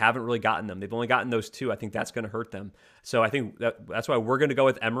 and they haven't really gotten them. They've only gotten those 2. I think that's going to hurt them. So I think that's why we're going to go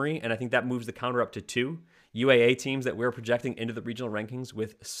with Emory, and I think that moves the counter up to 2 UAA teams that we're projecting into the regional rankings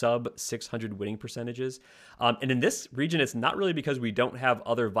with sub 600 winning percentages. And in this region, it's not really because we don't have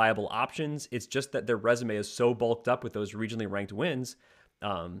other viable options. It's just that their resume is so bulked up with those regionally ranked wins,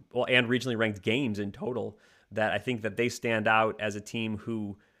 and regionally ranked games in total, that I think that they stand out as a team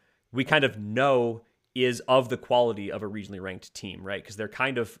who we kind of know is of the quality of a regionally ranked team, right? Because they're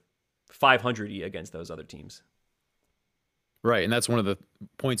kind of 500-y against those other teams. Right, and that's one of the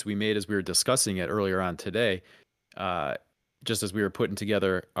points we made as we were discussing it earlier on today, just as we were putting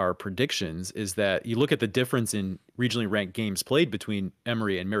together our predictions, is that you look at the difference in regionally ranked games played between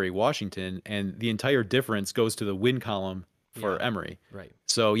Emory and Mary Washington, and the entire difference goes to the win column for Emory. Right.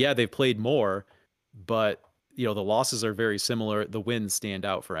 So, yeah, they've played more, but the losses are very similar. The wins stand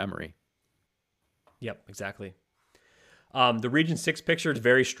out for Emory. Yep, exactly. The Region 6 picture is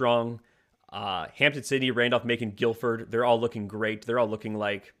very strong. Hampton City, Randolph, Macon, Guilford, they're all looking great. They're all looking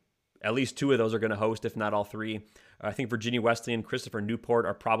like at least 2 of those are going to host, if not all 3. I think Virginia Wesleyan, Christopher Newport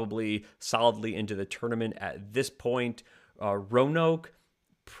are probably solidly into the tournament at this point. Roanoke,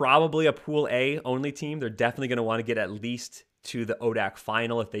 probably a Pool A only team. They're definitely going to want to get at least to the ODAC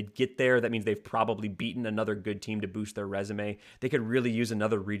final. If they get there, that means they've probably beaten another good team to boost their resume. They could really use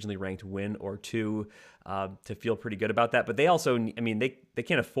another regionally ranked win or 2 to feel pretty good about that. But they also, they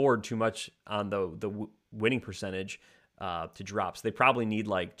can't afford too much on the winning percentage to drop. So they probably need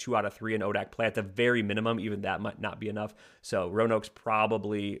like 2 out of 3 in ODAC play at the very minimum. Even that might not be enough. So Roanoke's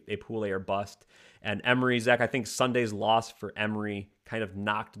probably a Pool A or bust. And Emory, Zach, I think Sunday's loss for Emory kind of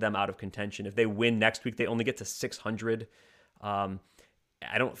knocked them out of contention. If they win next week, they only get to 600.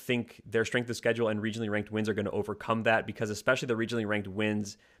 I don't think their strength of schedule and regionally ranked wins are going to overcome that, because especially the regionally ranked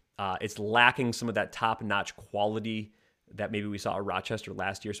wins, it's lacking some of that top-notch quality that maybe we saw at Rochester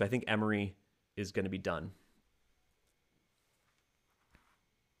last year. So I think Emory is going to be done.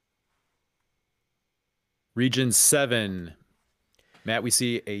 Region 7. Matt, we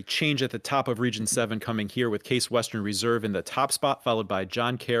see a change at the top of Region 7 coming here with Case Western Reserve in the top spot, followed by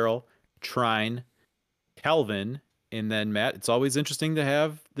John Carroll, Trine, Calvin. And then, Matt, it's always interesting to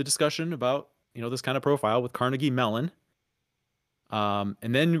have the discussion about, this kind of profile with Carnegie Mellon. And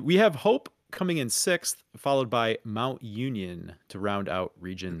then we have Hope coming in 6th, followed by Mount Union to round out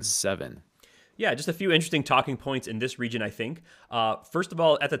Region 7. Yeah, just a few interesting talking points in this region, I think. First of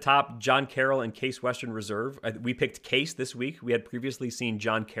all, at the top, John Carroll and Case Western Reserve. We picked Case this week. We had previously seen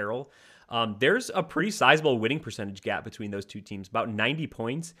John Carroll. There's a pretty sizable winning percentage gap between those two teams, about 90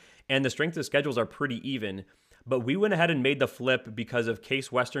 points, and the strength of schedules are pretty even. But we went ahead and made the flip because of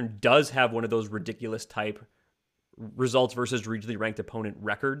Case Western does have one of those ridiculous type results versus regionally ranked opponent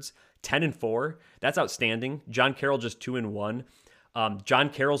records. 10-4. That's outstanding. John Carroll just 2-1. John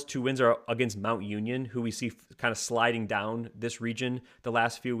Carroll's 2 wins are against Mount Union, who we see kind of sliding down this region the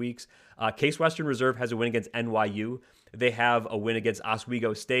last few weeks. Case Western Reserve has a win against NYU. They have a win against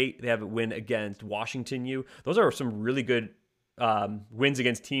Oswego State. They have a win against Washington U. Those are some really good wins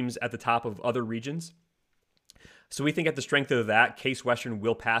against teams at the top of other regions. So we think at the strength of that, Case Western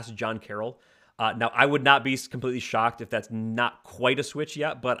will pass John Carroll. Now, I would not be completely shocked if that's not quite a switch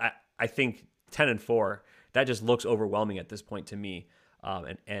yet, but I think 10-4, that just looks overwhelming at this point to me.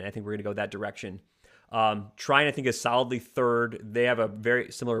 And I think we're going to go that direction. Trine, I think, is solidly third. They have a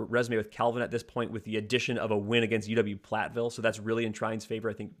very similar resume with Calvin at this point, with the addition of a win against UW Platteville. So that's really in Trine's favor.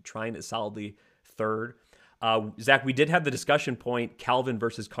 I think Trine is solidly third. Zach, we did have the discussion point Calvin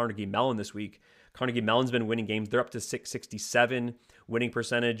versus Carnegie Mellon this week. Carnegie Mellon's been winning games. They're up to 667 winning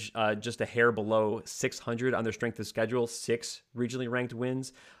percentage, just a hair below 600 on their strength of schedule, 6 regionally ranked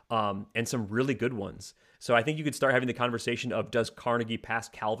wins, and some really good ones. So I think you could start having the conversation of, does Carnegie pass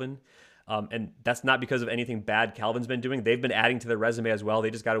Calvin? And that's not because of anything bad Calvin's been doing. They've been adding to their resume as well.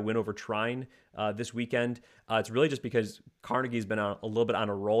 They just got a win over Trine this weekend. It's really just because Carnegie's been a little bit on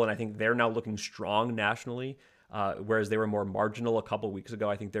a roll, and I think they're now looking strong nationally, whereas they were more marginal a couple weeks ago.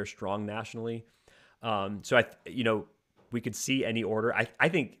 I think they're strong nationally. So we could see any order. I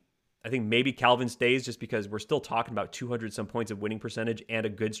think maybe Calvin stays, just because we're still talking about 200 some points of winning percentage and a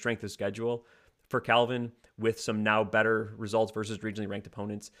good strength of schedule for Calvin, with some now better results versus regionally ranked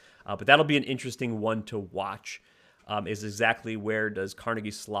opponents. But that'll be an interesting one to watch, is exactly where does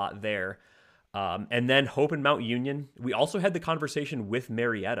Carnegie slot there. And then Hope and Mount Union. We also had the conversation with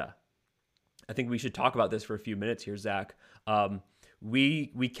Marietta. I think we should talk about this for a few minutes here, Zach.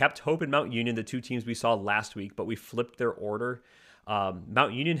 We kept Hope and Mount Union, the two teams we saw last week, but we flipped their order.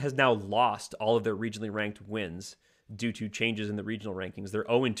 Mount Union has now lost all of their regionally ranked wins due to changes in the regional rankings. They're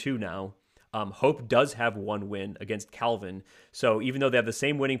 0-2 now. Hope does have one win against Calvin. So even though they have the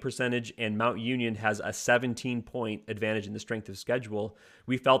same winning percentage and Mount Union has a 17-point advantage in the strength of schedule,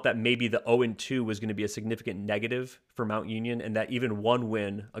 we felt that maybe the 0-2 was going to be a significant negative for Mount Union, and that even one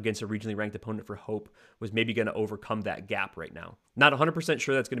win against a regionally ranked opponent for Hope was maybe going to overcome that gap right now. Not 100%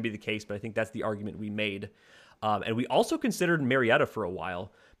 sure that's going to be the case, but I think that's the argument we made. And we also considered Marietta for a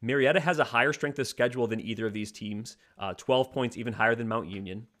while. Marietta has a higher strength of schedule than either of these teams, 12 points even higher than Mount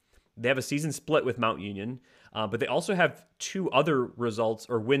Union. They have a season split with Mount Union, but they also have two other results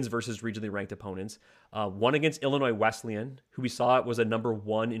or wins versus regionally ranked opponents. One against Illinois Wesleyan, who we saw was a number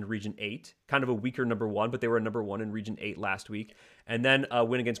 1 in Region 8, kind of a weaker number 1, but they were a number 1 in Region 8 last week. And then a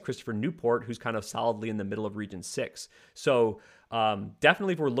win against Christopher Newport, who's kind of solidly in the middle of Region 6. So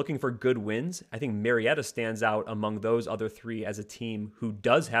definitely, if we're looking for good wins, I think Marietta stands out among those other three as a team who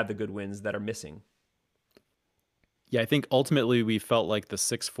does have the good wins that are missing. Yeah, I think ultimately we felt like the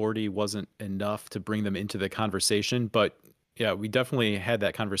 640 wasn't enough to bring them into the conversation. But yeah, we definitely had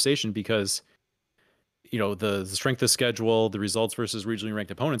that conversation because, the strength of schedule, the results versus regionally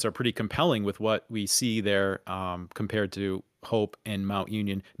ranked opponents are pretty compelling with what we see there compared to Hope and Mount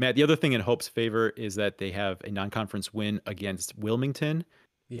Union. Matt, the other thing in Hope's favor is that they have a non-conference win against Wilmington,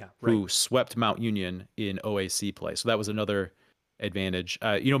 who swept Mount Union in OAC play. So that was another advantage.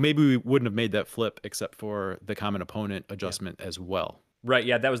 Maybe we wouldn't have made that flip except for the common opponent adjustment as well. Right,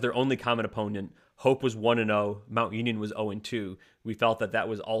 yeah, that was their only common opponent. Hope was 1-0. Mount Union was 0-2. We felt that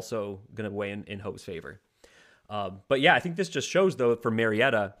was also going to weigh in Hope's favor. But yeah, I think this just shows, though, for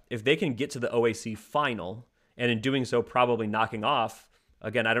Marietta, if they can get to the OAC final, and in doing so probably knocking off,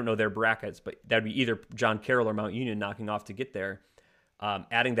 again, I don't know their brackets, but that'd be either John Carroll or Mount Union knocking off to get there.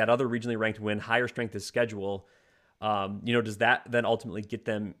 Adding that other regionally ranked win, higher strength of schedule, does that then ultimately get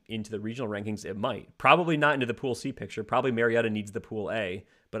them into the regional rankings? It might. Probably not into the Pool C picture. Probably Marietta needs the Pool A,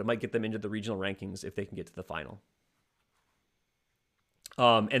 but it might get them into the regional rankings if they can get to the final.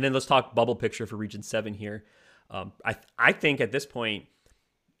 And then let's talk bubble picture for Region 7 here. I think at this point,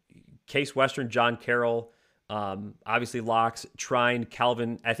 Case Western, John Carroll, obviously locks, Trine,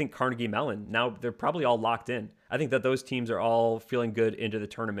 Calvin, I think Carnegie Mellon. Now they're probably all locked in. I think that those teams are all feeling good into the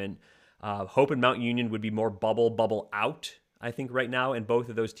tournament. Hope and Mount Union would be more bubble out, I think, right now. And both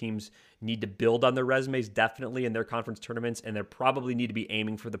of those teams need to build on their resumes, definitely, in their conference tournaments. And they probably need to be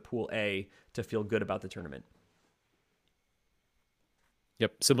aiming for the Pool A to feel good about the tournament.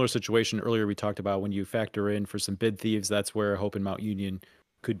 Yep. Similar situation earlier we talked about when you factor in for some bid thieves, that's where Hope and Mount Union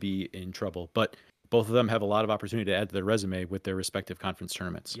could be in trouble. But both of them have a lot of opportunity to add to their resume with their respective conference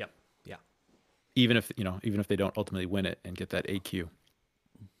tournaments. Yep. Yeah. Even if they don't ultimately win it and get that AQ.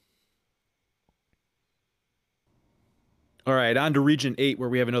 All right, on to Region 8, where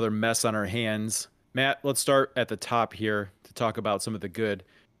we have another mess on our hands. Matt, let's start at the top here to talk about some of the good.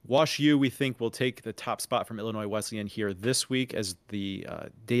 Wash U, we think, will take the top spot from Illinois Wesleyan here this week as the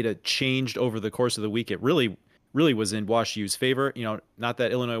data changed over the course of the week. It really was in Wash U's favor. Not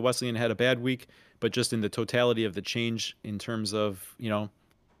that Illinois Wesleyan had a bad week, but just in the totality of the change in terms of,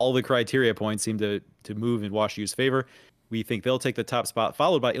 all the criteria points seem to move in Wash U's favor. We think they'll take the top spot,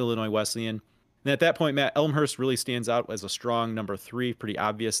 followed by Illinois Wesleyan. And at that point, Matt, Elmhurst really stands out as a strong number 3, pretty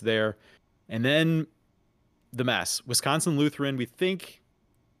obvious there. And then the mess. Wisconsin Lutheran, we think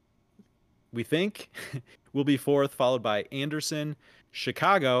we think will be fourth, followed by Anderson.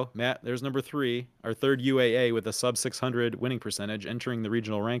 Chicago, Matt, there's number 3, our third UAA with a sub 600 winning percentage entering the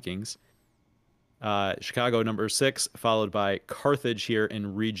regional rankings. Chicago number 6, followed by Carthage here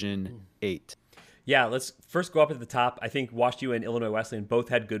in Region 8. Yeah, let's first go up at the top. I think WashU and Illinois Wesleyan both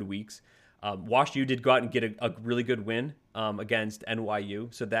had good weeks. WashU did go out and get a really good win against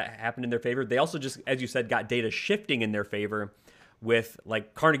NYU, so that happened in their favor. They also just, as you said, got data shifting in their favor with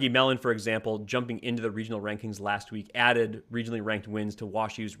like Carnegie Mellon, for example, jumping into the regional rankings last week, added regionally ranked wins to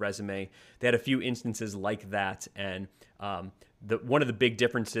WashU's resume. They had a few instances like that, and one of the big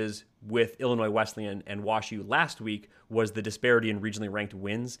differences with Illinois Wesleyan and WashU last week was the disparity in regionally ranked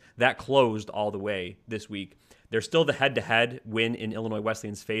wins. That closed all the way this week. There's still the head-to-head win in Illinois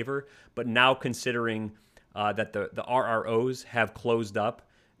Wesleyan's favor, but now considering that the RROs have closed up,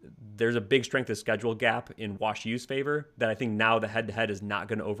 there's a big strength of schedule gap in WashU's favor that I think now the head-to-head is not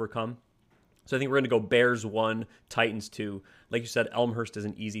going to overcome. So I think we're going to go Bears 1, Titans 2. Like you said, Elmhurst is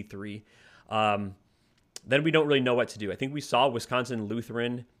an easy 3. Then we don't really know what to do. I think we saw Wisconsin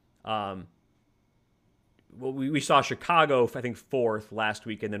Lutheran. We saw Chicago, I think, 4th last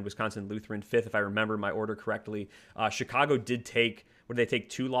week, and then Wisconsin Lutheran 5th, if I remember my order correctly. Chicago did take,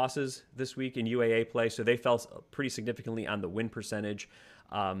 2 losses this week in UAA play, so they fell pretty significantly on the win percentage.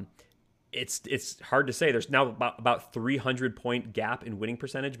 It's hard to say. There's now about 300-point gap in winning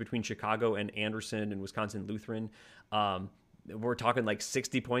percentage between Chicago and Anderson and Wisconsin Lutheran. We're talking like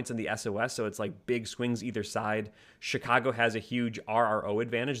 60 points in the SOS, so it's like big swings either side. Chicago has a huge RRO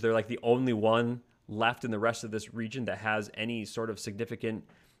advantage. They're like the only one left in the rest of this region that has any sort of significant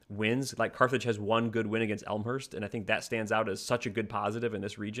wins. Like Carthage has one good win against Elmhurst, and I think that stands out as such a good positive in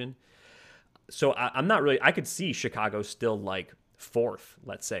this region. So I'm not really, I could see Chicago still like 4th,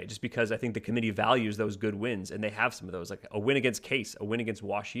 let's say, just because I think the committee values those good wins, and they have some of those, like a win against Case, a win against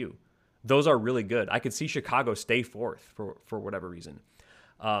WashU. Those are really good. I could see Chicago stay 4th for whatever reason.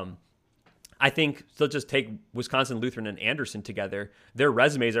 I think they'll just take Wisconsin Lutheran and Anderson together. Their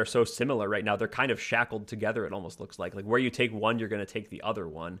resumes are so similar right now. They're kind of shackled together, it almost looks like. Like where you take one, you're going to take the other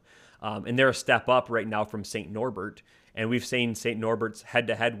one. And they're a step up right now from St. Norbert. And we've seen St. Norbert's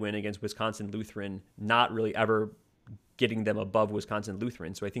head-to-head win against Wisconsin Lutheran not really ever getting them above Wisconsin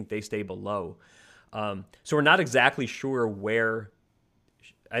Lutheran. So I think they stay below. So we're not exactly sure where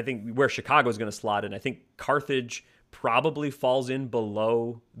Chicago is going to slot in. I think Carthage probably falls in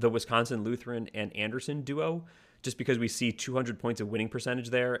below the Wisconsin Lutheran and Anderson duo, just because we see 200 points of winning percentage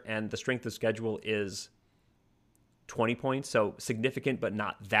there, and the strength of schedule is 20 points, so significant but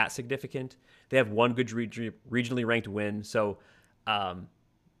not that significant. They have one good regionally ranked win, so I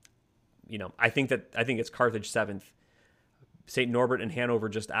think it's Carthage 7th. St. Norbert and Hanover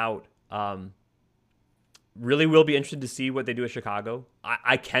just out. Really will be interested to see what they do at Chicago.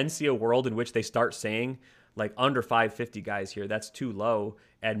 I can see a world in which they start saying like under 550 guys here, that's too low,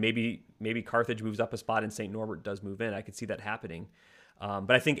 and maybe Carthage moves up a spot and St. Norbert does move in. I could see that happening.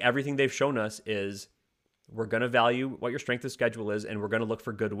 But I think everything they've shown us is we're going to value what your strength of schedule is, and we're going to look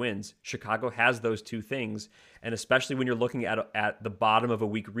for good wins. Chicago has those two things, and especially when you're looking at the bottom of a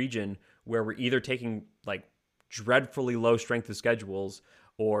weak region where we're either taking like dreadfully low strength of schedules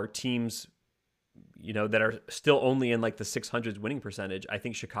or teams that are still only in like the 600s winning percentage. I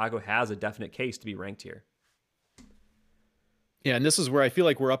think Chicago has a definite case to be ranked here. Yeah, and this is where I feel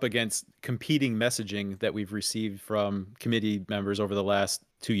like we're up against competing messaging that we've received from committee members over the last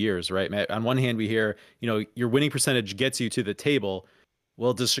 2 years, right, Matt? On one hand, we hear, your winning percentage gets you to the table.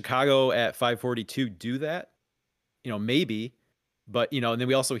 Well, does Chicago at 542 do that? Maybe, but and then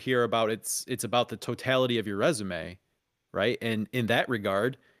we also hear about it's about the totality of your resume, right? And in that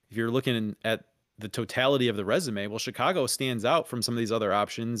regard, if you're looking at the totality of the resume, well, Chicago stands out from some of these other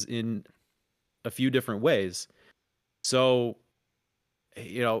options in a few different ways. So,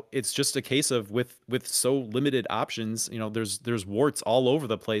 it's just a case of with so limited options, there's warts all over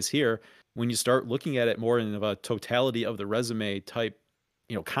the place here. When you start looking at it more in a totality of the resume type,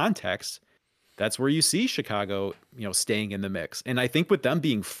 context, that's where you see Chicago, staying in the mix. And I think with them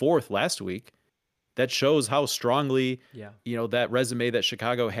being 4th last week, that shows how strongly, that resume that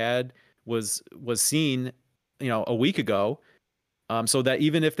Chicago had was seen, a week ago. So that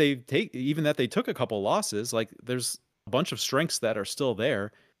even if they took a couple losses, like there's a bunch of strengths that are still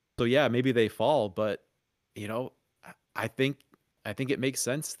there. So yeah, maybe they fall, but I think it makes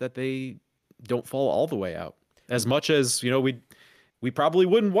sense that they don't fall all the way out. As much as we probably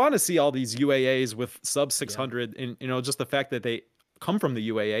wouldn't want to see all these UAAs with sub 600, and just the fact that they come from the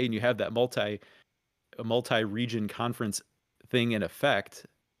UAA and you have that multi-region conference thing in effect.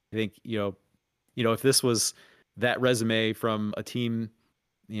 I think if this was that resume from a team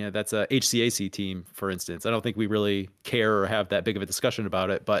that's a HCAC team, for instance. I don't think we really care or have that big of a discussion about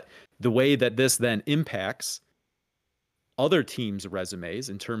it, but the way that this then impacts other teams' resumes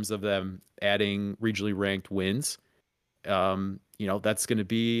in terms of them adding regionally ranked wins, that's going to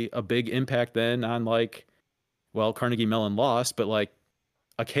be a big impact then on like, well, Carnegie Mellon lost, but like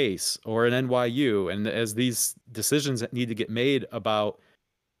a Case or an NYU. And as these decisions need to get made about,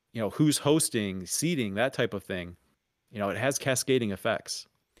 who's hosting, seating, that type of thing, it has cascading effects.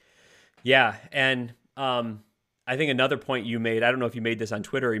 Yeah, and I think another point you made, I don't know if you made this on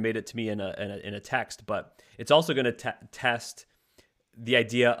Twitter or you made it to me in a text, but it's also going to test the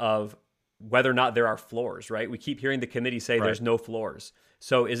idea of whether or not there are floors, right? We keep hearing the committee say there's no floors.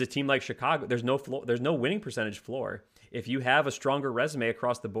 So is a team like Chicago, there's no floor, there's no winning percentage floor. If you have a stronger resume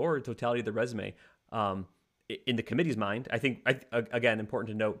across the board, totality of the resume, in the committee's mind, I think, again, important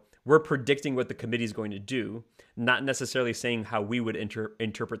to note, we're predicting what the committee is going to do, not necessarily saying how we would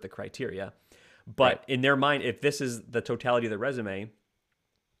interpret the criteria. But in their mind, if this is the totality of the resume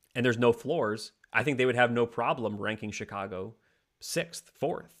and there's no floors, I think they would have no problem ranking Chicago 6th,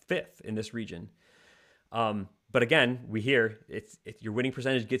 4th, 5th in this region. But again, we hear it's your winning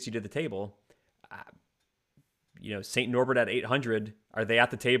percentage gets you to the table. St. Norbert at 800, are they at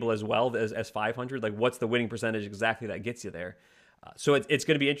the table as well as 500? Like, what's the winning percentage exactly that gets you there? So it's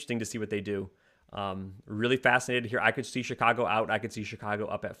going to be interesting to see what they do. Really fascinated here. I could see Chicago out. I could see Chicago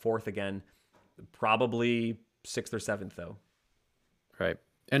up at 4th again. Probably 6th or 7th, though. Right.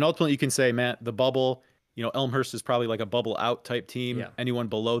 And ultimately, you can say, Matt, the bubble, Elmhurst is probably like a bubble out type team. Yeah. Anyone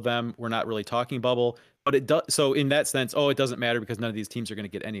below them, we're not really talking bubble. But it does. So in that sense, it doesn't matter because none of these teams are going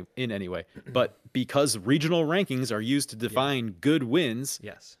to get in anyway. But because regional rankings are used to define good wins,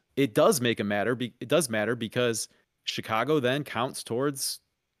 yes, it does make a matter. It does matter because Chicago then counts towards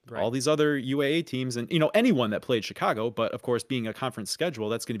all these other UAA teams and anyone that played Chicago. But of course, being a conference schedule,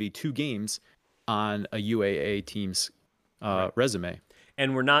 that's going to be 2 games on a UAA team's resume.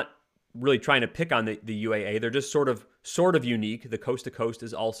 And we're not really trying to pick on the UAA. They're just sort of unique. The Coast to Coast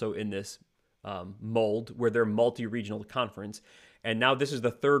is also in this mold where they're multi-regional conference. And now this is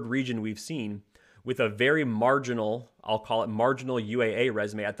the 3rd region we've seen with a very marginal, I'll call it marginal UAA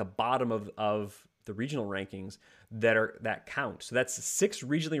resume at the bottom of the regional rankings that count. So that's 6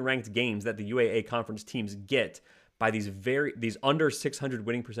 regionally ranked games that the UAA conference teams get by these under 600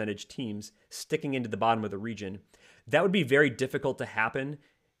 winning percentage teams sticking into the bottom of the region. That would be very difficult to happen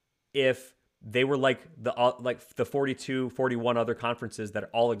if they were like the 42, 41 other conferences that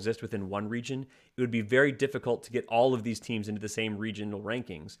all exist within one region. It would be very difficult to get all of these teams into the same regional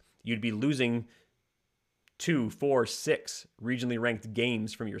rankings. You'd be losing 2, 4, 6 regionally ranked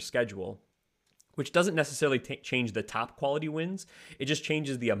games from your schedule, which doesn't necessarily change the top quality wins. It just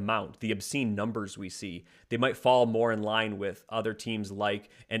changes the amount, the obscene numbers we see. They might fall more in line with other teams like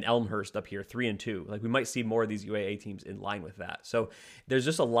an Elmhurst up here, 3-2. Like we might see more of these UAA teams in line with that. So there's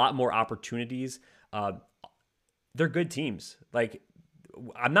just a lot more opportunities. They're good teams. Like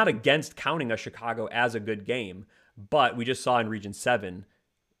I'm not against counting a Chicago as a good game, but we just saw in Region 7,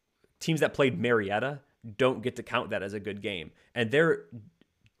 teams that played Marietta don't get to count that as a good game. And they're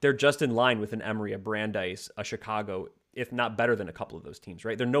just in line with an Emory, a Brandeis, a Chicago, if not better than a couple of those teams,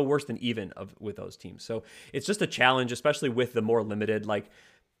 right? They're no worse than even with those teams. So it's just a challenge, especially with the more limited, like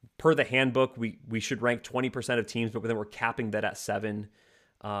per the handbook, we should rank 20% of teams, but then we're capping that at 7.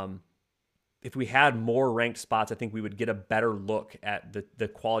 If we had more ranked spots, I think we would get a better look at the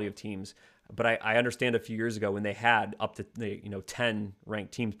quality of teams. But I understand a few years ago when they had up to 10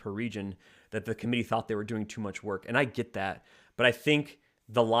 ranked teams per region that the committee thought they were doing too much work. And I get that. But I think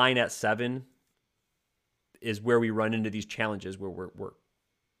the line at 7 is where we run into these challenges where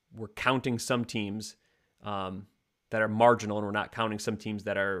we're counting some teams that are marginal and we're not counting some teams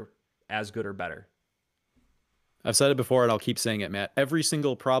that are as good or better. I've said it before and I'll keep saying it, Matt. Every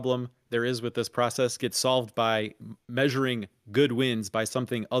single problem there is with this process gets solved by measuring good wins by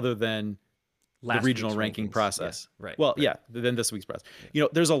something other than the regional ranking process. Yeah, right. Well, right. yeah, then this week's process. Yeah.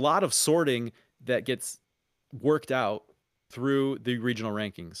 There's a lot of sorting that gets worked out through the regional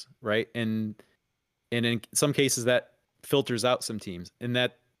rankings, right? And in some cases that filters out some teams. And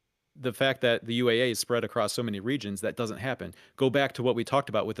that the fact that the UAA is spread across so many regions, that doesn't happen. Go back to what we talked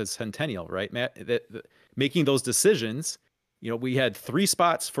about with the Centennial, right, Matt? That making those decisions, we had 3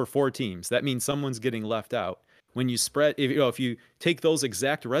 spots for 4 teams. That means someone's getting left out. When you spread, if you take those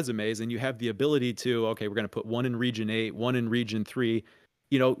exact resumes and you have the ability to, okay, we're going to put 1 in Region 8, 1 in Region 3,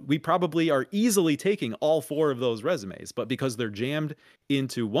 we probably are easily taking all 4 of those resumes, but because they're jammed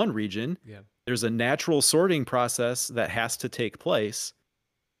into one region, there's a natural sorting process that has to take place.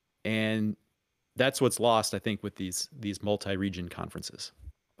 And that's what's lost, I think, with these multi-region conferences.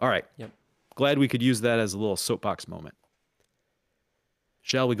 All right. Yep. Glad we could use that as a little soapbox moment.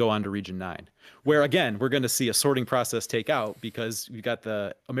 Shall we go on to Region 9, where again, we're going to see a sorting process take out because we've got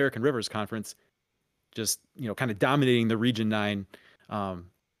the American Rivers Conference just, kind of dominating the Region 9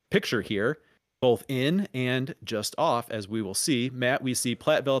 picture here, both in and just off, as we will see. Matt, we see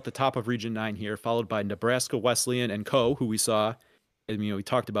Platteville at the top of Region 9 here, followed by Nebraska Wesleyan and Co., who we saw, and we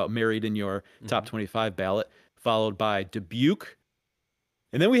talked about married in your top 25 ballot, followed by Dubuque.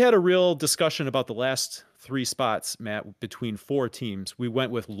 And then we had a real discussion about the last 3 spots, Matt, between 4 teams. We went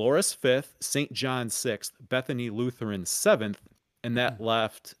with Loras 5th, St. John's 6th, Bethany Lutheran 7th, and that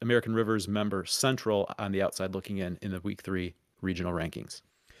left American Rivers member Central on the outside looking in the Week 3 regional rankings.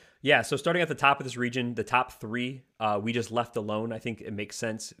 Yeah, so starting at the top of this region, the top 3, we just left alone. I think it makes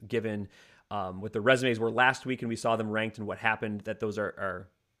sense given what the resumes were last week, and we saw them ranked and what happened, that those are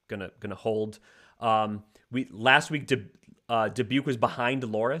gonna hold. Last week Dubuque was behind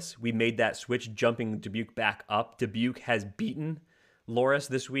Loras. We made that switch, jumping Dubuque back up. Dubuque has beaten Loras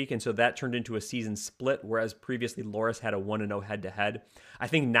this week, and so that turned into a season split, whereas previously Loras had a 1-0 head-to-head. I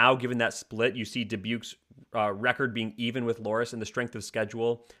think now, given that split, you see Dubuque's record being even with Loras and the strength of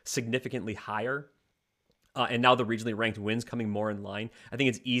schedule significantly higher. And now the regionally ranked wins coming more in line. I think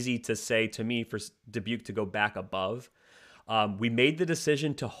it's easy to say, to me, for Dubuque to go back above. We made the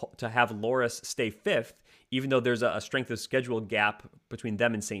decision to have Loras stay 5th, even though there's a strength of schedule gap between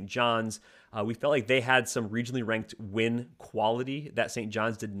them and St. John's. We felt like they had some regionally ranked win quality that St.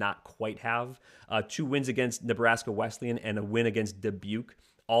 John's did not quite have. 2 wins against Nebraska Wesleyan and a win against Dubuque,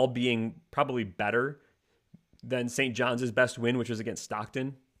 all being probably better than St. John's best win, which was against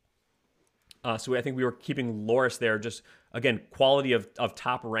Stockton. So I think we were keeping Loras there. Just, again, quality of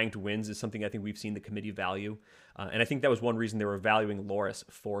top-ranked wins is something I think we've seen the committee value. And I think that was one reason they were valuing Loras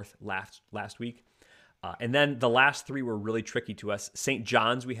 4th last week. And then the last 3 were really tricky to us. St.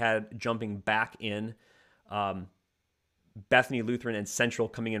 John's we had jumping back in. Bethany Lutheran and Central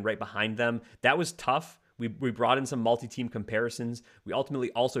coming in right behind them. That was tough. We brought in some multi-team comparisons. We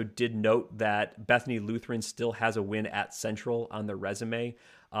ultimately also did note that Bethany Lutheran still has a win at Central on their resume.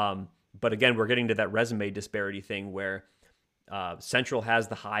 But again, we're getting to that resume disparity thing where Central has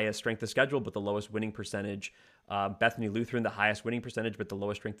the highest strength of schedule, but the lowest winning percentage. Bethany Lutheran, the highest winning percentage, but the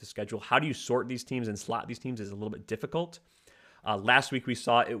lowest strength of schedule. How do you sort these teams and slot these teams is a little bit difficult. Last week we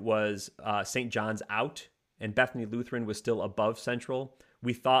saw it was St. John's out and Bethany Lutheran was still above Central.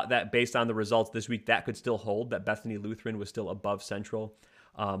 We thought that based on the results this week, that could still hold, that Bethany Lutheran was still above Central.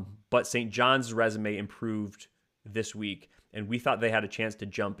 But St. John's resume improved this week, and we thought they had a chance to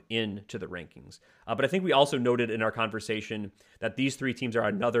jump into the rankings. But I think we also noted in our conversation that these 3 teams are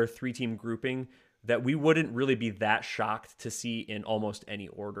another 3-team grouping that we wouldn't really be that shocked to see in almost any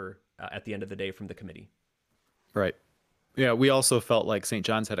order at the end of the day from the committee. Right. Yeah, we also felt like St.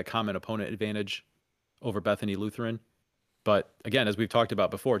 John's had a common opponent advantage over Bethany Lutheran. But again, as we've talked about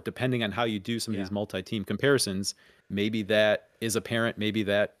before, depending on how you do some of these multi-team comparisons, maybe that is apparent, maybe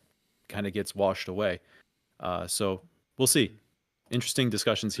that kind of gets washed away. So we'll see. Interesting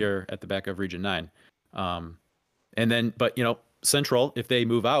discussions here at the back of Region 9. And then, but, Central, if they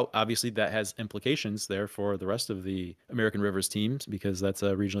move out, obviously that has implications there for the rest of the American Rivers teams, because that's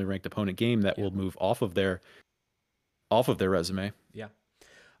a regionally ranked opponent game that will move off of their resume. Yeah.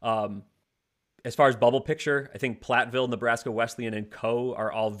 As far as bubble picture, I think Platteville, Nebraska Wesleyan, and Co.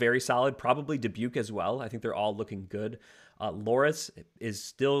 are all very solid. Probably Dubuque as well. I think they're all looking good. Loras is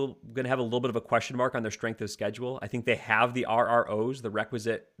still going to have a little bit of a question mark on their strength of schedule. I think they have the RROs, the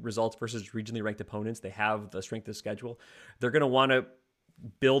requisite results versus regionally ranked opponents. They have the strength of schedule. They're going to want to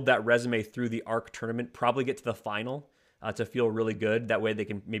build that resume through the ARC tournament, probably get to the final to feel really good. That way they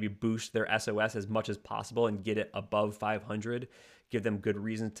can maybe boost their SOS as much as possible and get it above 500, give them good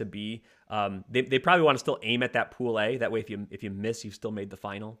reasons to be. They probably want to still aim at that Pool A. That way if you miss, you've still made the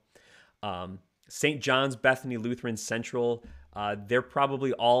final. St. John's, Bethany Lutheran, Central, they're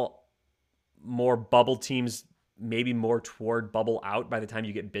probably all more bubble teams, maybe more toward bubble out by the time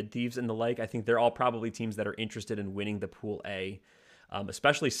you get bid thieves and the like. I think they're all probably teams that are interested in winning the Pool A.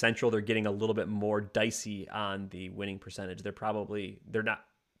 Especially Central, they're getting a little bit more dicey on the winning percentage. They're not,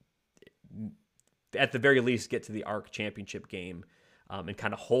 at the very least, get to the ARC championship game and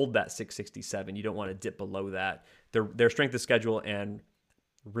kind of hold that 667. You don't want to dip below that. Their strength of schedule and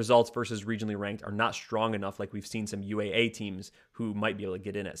results versus regionally ranked are not strong enough, like we've seen some UAA teams who might be able to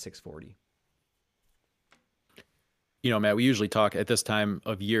get in at 640. Matt, we usually talk at this time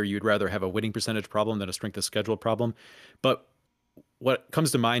of year, you'd rather have a winning percentage problem than a strength of schedule problem. But what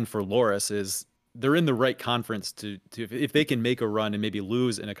comes to mind for Loras is they're in the right conference to if they can make a run and maybe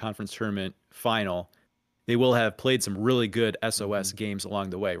lose in a conference tournament final they will have played some really good SOS games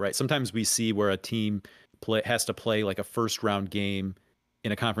along the way, right? Sometimes we see where a team has to play like a first round game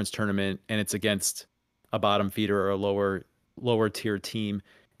in a conference tournament and it's against a bottom feeder or a lower tier team,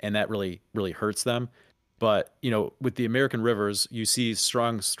 and that really hurts them. But, with the American Rivers, you see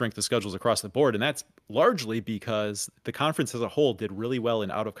strong strength of schedules across the board, and that's largely because the conference as a whole did really well in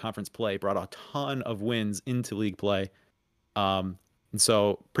out of conference play, brought a ton of wins into league play. And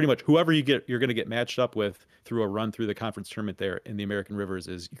so pretty much whoever you're going to get matched up with through a run through the conference tournament there in the American Rivers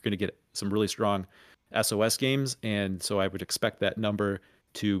is you're going to get some really strong SOS games. And so I would expect that number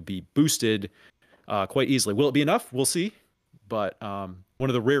to be boosted quite easily. Will it be enough? We'll see. But one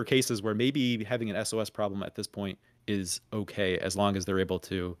of the rare cases where maybe having an SOS problem at this point is okay, as long as they're able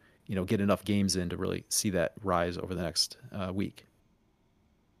to, get enough games in to really see that rise over the next week.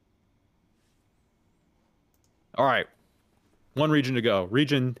 All right. One region to go.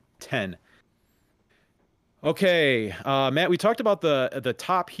 Region 10. Okay, Matt, we talked about the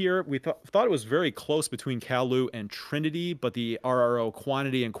top here. We thought it was very close between Cal-Lu and Trinity, but the RRO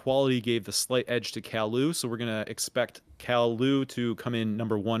quantity and quality gave the slight edge to Cal-Lu. So we're going to expect Cal-Lu to come in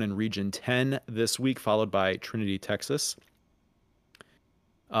number 1 in Region 10 this week, followed by Trinity, Texas.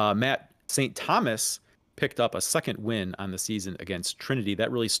 Matt, St. Thomas picked up a second win on the season against Trinity.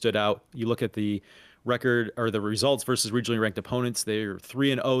 That really stood out. You look at the record or the results versus regionally ranked opponents. They're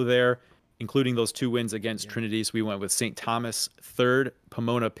 3-0 there, including those 2 wins against Trinity. So we went with St. Thomas third,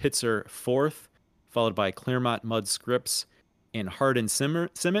 Pomona Pitzer fourth, followed by Claremont Mudd Scripps and Hardin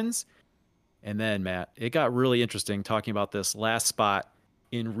Simmons. And then, Matt, it got really interesting talking about this last spot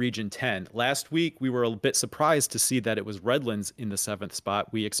in Region 10. Last week, we were a bit surprised to see that it was Redlands in the 7th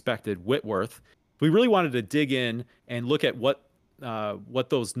spot. We expected Whitworth. We really wanted to dig in and look at what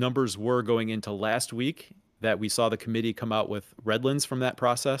those numbers were going into last week, that we saw the committee come out with Redlands from that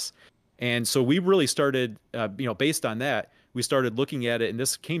process. And so we really started, based on that, we started looking at it, and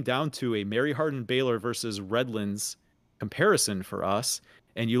this came down to a Mary Hardin Baylor versus Redlands comparison for us.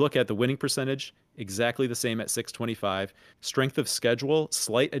 And you look at the winning percentage, exactly the same at 625. Strength of schedule,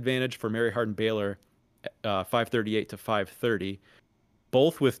 slight advantage for Mary Hardin Baylor, 538 to 530.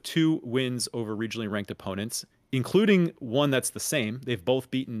 Both with 2 wins over regionally ranked opponents, including one that's the same. They've both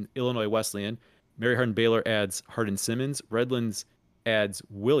beaten Illinois Wesleyan. Mary Hardin Baylor adds Hardin Simmons. Redlands adds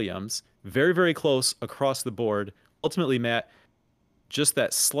Williams. Very, very close across the board. Ultimately, Matt, just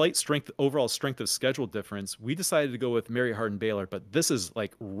that slight overall strength of schedule difference, we decided to go with Mary Hardin Baylor, but this is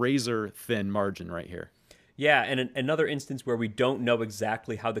like razor thin margin right here. Yeah, and another instance where we don't know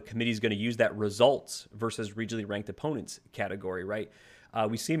exactly how the committee is going to use that results versus regionally ranked opponents category, right?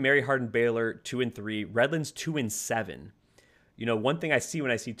 We see Mary Hardin Baylor 2-3, Redlands 2-7. One thing I see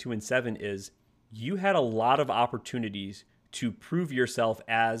when I see 2-7 is you had a lot of opportunities to prove yourself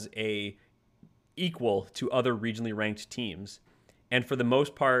as a equal to other regionally ranked teams. And for the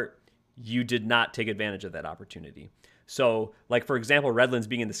most part, you did not take advantage of that opportunity. So, like, for example, Redlands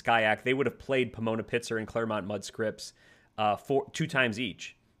being in the SCIAC, they would have played Pomona Pitzer and Claremont Mudd Scripps 2 times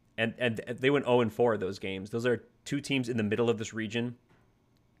each. And they went 0-4 those games. Those are 2 teams in the middle of this region.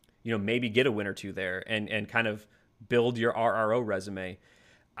 Maybe get a win or 2 there and kind of build your RRO resume.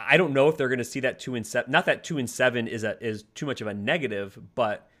 I don't know if they're going to see that 2-7. Not that 2-7 is too much of a negative,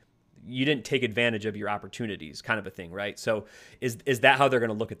 but you didn't take advantage of your opportunities, kind of a thing, right? So is that how they're going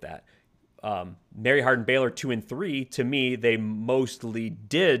to look at that? Mary Hardin Baylor 2-3, to me, they mostly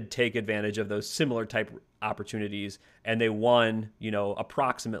did take advantage of those similar type opportunities, and they won,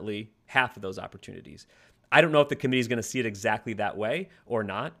 approximately half of those opportunities. I don't know if the committee is going to see it exactly that way or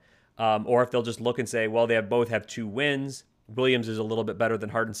not, or if they'll just look and say, well, they both have 2 wins. Williams is a little bit better than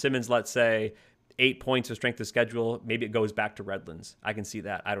Hardin Simmons, let's say. 8 points of strength of schedule. Maybe it goes back to Redlands. I can see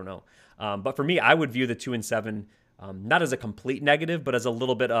that. I don't know. But for me, I would view the 2-7 not as a complete negative, but as a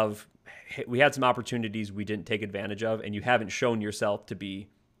little bit of, hey, we had some opportunities we didn't take advantage of, and you haven't shown yourself to be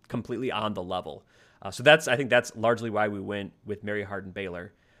completely on the level. So I think that's largely why we went with Mary Hardin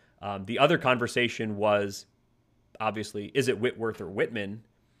Baylor. The other conversation was, obviously, is it Whitworth or Whitman?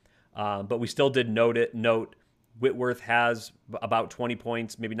 But we still did note Whitworth has about 20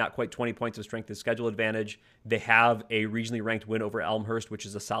 points, maybe not quite 20 points of strength of schedule advantage. They have a regionally ranked win over Elmhurst, which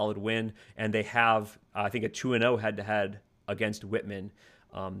is a solid win. And they have, I think, a 2-0 head-to-head against Whitman.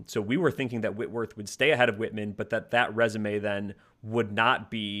 So we were thinking that Whitworth would stay ahead of Whitman, but that resume then would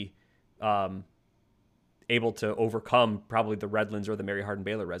not be able to overcome probably the Redlands or the Mary Hardin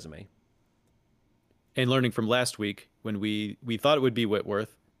Baylor resume. And learning from last week, when we thought it would be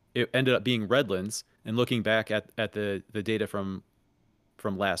Whitworth, it ended up being Redlands. And looking back at the data from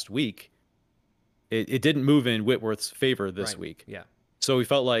last week, it didn't move in Whitworth's favor this week. Yeah. So we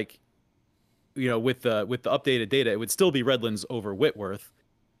felt like with the updated data, it would still be Redlands over Whitworth.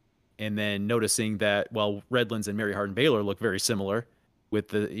 And then noticing that, well, Redlands and Mary Hardin Baylor look very similar with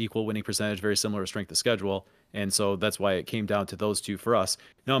the equal winning percentage, very similar strength of schedule. And so that's why it came down to those two for us.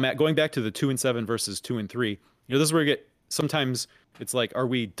 Now, Matt, going back to the 2-7 versus 2-3, this is where you get sometimes it's like, are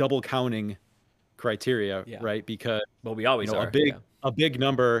we double counting criteria, Yeah. right? Because Well, we always are. a big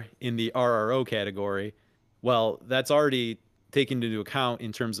number in the RRO category, well, that's already taken into account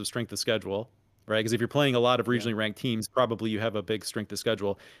in terms of strength of schedule, right? Because if you're playing a lot of regionally ranked teams, probably you have a big strength of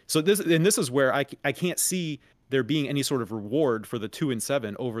schedule. So this is where I can't see there being any sort of reward for the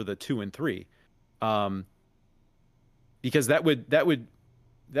 2-7 over the 2-3, because that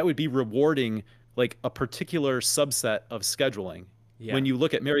would be rewarding like a particular subset of scheduling. Yeah. When you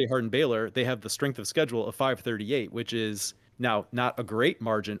look at Mary Hardin Baylor, they have the strength of schedule of 538, which is now not a great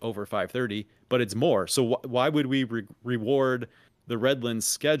margin over 530, but it's more. So why would we reward the Redlands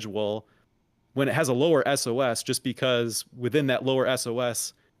schedule when it has a lower SOS, just because within that lower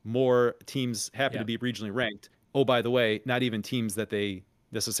SOS, more teams happen to be regionally ranked? Oh, by the way, not even teams that they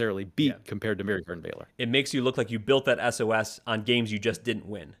necessarily beat compared to Mary Hardin Baylor. It makes you look like you built that SOS on games you just didn't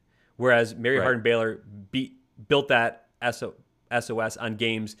win. Whereas Mary Hardin Baylor built that SOS on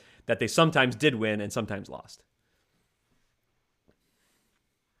games that they sometimes did win and sometimes lost.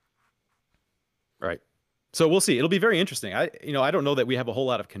 Right. So we'll see. It'll be very interesting. I don't know that we have a whole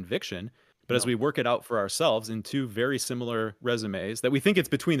lot of conviction, but as we work it out for ourselves in two very similar resumes that we think it's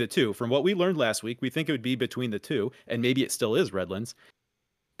between the two. From what we learned last week, we think it would be between the two, and maybe it still is Redlands.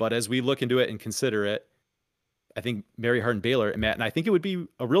 But as we look into it and consider it, I think Mary Hardin Baylor, Matt, and I think it would be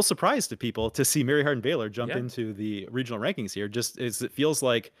a real surprise to people to see Mary Hardin Baylor jump into the regional rankings here, just as it feels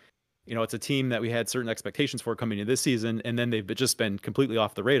like, it's a team that we had certain expectations for coming into this season, and then they've just been completely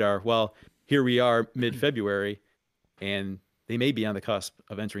off the radar. Well, here we are mid-February, and they may be on the cusp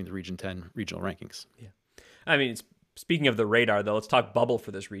of entering the Region 10 regional rankings. Yeah. I mean, speaking of the radar, though, let's talk bubble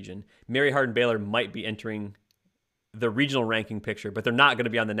for this region. Mary Hardin Baylor might be entering the regional ranking picture, but they're not going to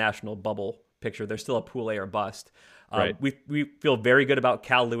be on the national bubble picture. They're still a Pool A or bust. Right. We feel very good about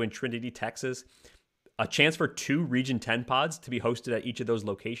Cal-Lu and Trinity, Texas. A chance for 2 Region 10 pods to be hosted at each of those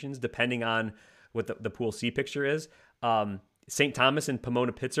locations, depending on what the Pool C picture is. St. Thomas and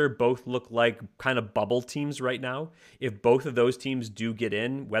Pomona-Pitzer both look like kind of bubble teams right now. If both of those teams do get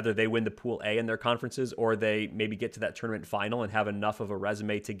in, whether they win the Pool A in their conferences or they maybe get to that tournament final and have enough of a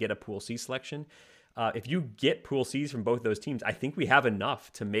resume to get a Pool C selection, if you get Pool Cs from both those teams, I think we have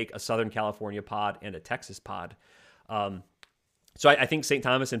enough to make a Southern California pod and a Texas pod. So I think St.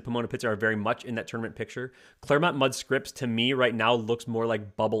 Thomas and Pomona-Pitzer are very much in that tournament picture. Claremont Mudd Scripps, to me right now, looks more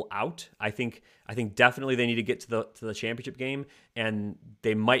like bubble out. I think definitely they need to get to the championship game, and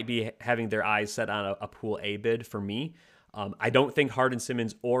they might be having their eyes set on a Pool A bid for me. I don't think Hardin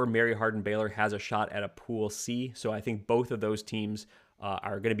Simmons or Mary Hardin Baylor has a shot at a Pool C, so I think both of those teams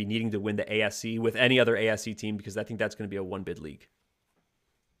are going to be needing to win the ASC with any other ASC team, because I think that's going to be a one-bid league.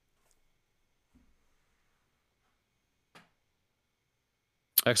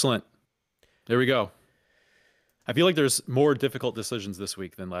 Excellent. There we go. I feel like there's more difficult decisions this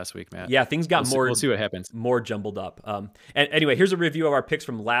week than last week, Matt. Yeah, things got we'll see what happens. More jumbled up. And anyway, here's a review of our picks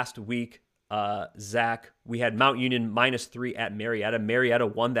from last week. Zach, we had Mount Union -3 at Marietta. Marietta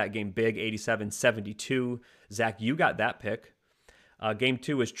won that game big, 87-72. Zach, you got that pick. Game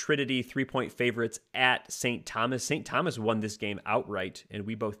 2 was Trinity, 3-point favorites at St. Thomas. St. Thomas won this game outright, and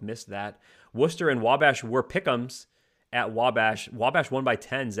we both missed that. Worcester and Wabash were pick'ems at Wabash. Wabash won by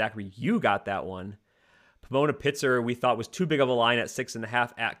 10. Zachary, you got that one. Pomona-Pitzer, we thought was too big of a line at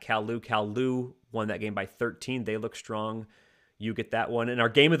 6.5 at Cal-Lu. Cal-Lu won that game by 13. They look strong. You get that one. And our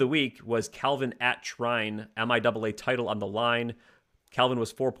game of the week was Calvin at Shrine, MIAA title on the line. Calvin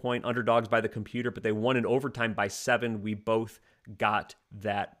was 4-point underdogs by the computer, but they won in overtime by 7. We both got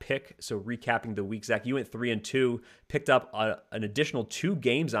that pick. So recapping the week, Zach, you went 3-2, picked up an additional 2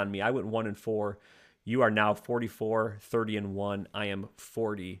 games on me. I went 1-4. You are now 44-30-1. I am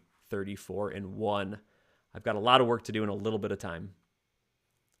 40-34-1. I've got a lot of work to do in a little bit of time.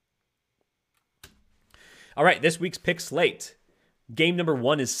 All right, this week's pick slate. Game number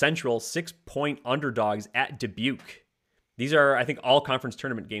 1 is Central, 6-point underdogs at Dubuque. These are, I think, all conference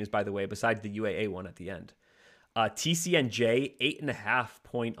tournament games, by the way, besides the UAA one at the end. TCNJ,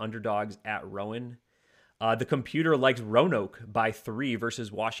 8.5-point underdogs at Rowan. The computer likes Roanoke by 3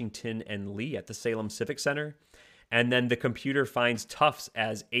 versus Washington and Lee at the Salem Civic Center. And then the computer finds Tufts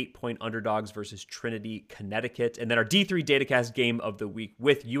as 8-point underdogs versus Trinity, Connecticut. And then our D3 Datacast game of the week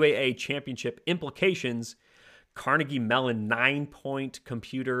with UAA championship implications, Carnegie Mellon 9-point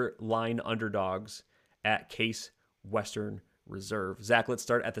computer line underdogs at Case Western Reserve. Zach, let's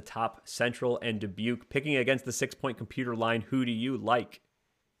start at the top. Central and Dubuque. Picking against the 6-point computer line, who do you like?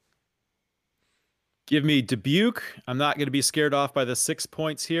 Give me Dubuque. I'm not going to be scared off by the 6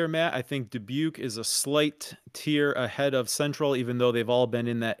 points here, Matt. I think Dubuque is a slight tier ahead of Central, even though they've all been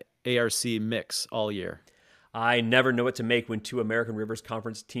in that ARC mix all year. I never know what to make when two American Rivers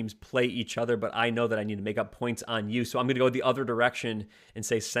Conference teams play each other, but I know that I need to make up points on you. So I'm going to go the other direction and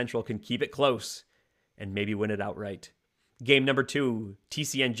say Central can keep it close and maybe win it outright. Game number 2,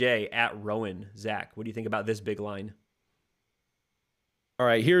 TCNJ at Rowan. Zach, what do you think about this big line? All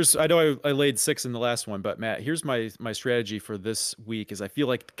right, I know I laid 6 in the last one, but Matt, here's my strategy for this week is I feel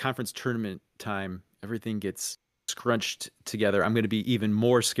like conference tournament time, everything gets scrunched together. I'm going to be even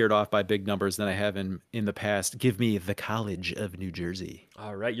more scared off by big numbers than I have in the past. Give me the College of New Jersey.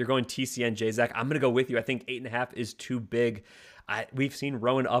 All right, you're going TCNJ, Zach. I'm going to go with you. I think 8.5 is too big. We've seen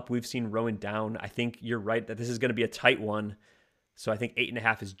Rowan up. We've seen Rowan down. I think you're right that this is going to be a tight one. So I think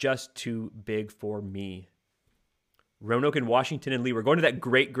 8.5 is just too big for me. Roanoke and Washington and Lee. We're going to that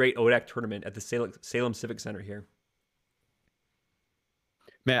great ODAC tournament at the Salem Civic Center here.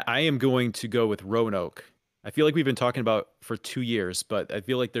 Matt, I am going to go with Roanoke. I feel like we've been talking about for 2 years, but I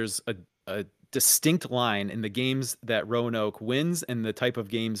feel like there's a distinct line in the games that Roanoke wins and the type of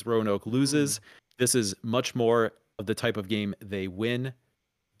games Roanoke loses. This is much more of the type of game they win.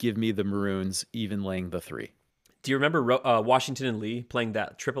 Give me the Maroons, even laying the 3. Do you remember Washington and Lee playing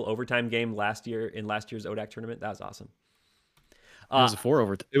that triple overtime game last year in last year's ODAC tournament? That was awesome. It was 4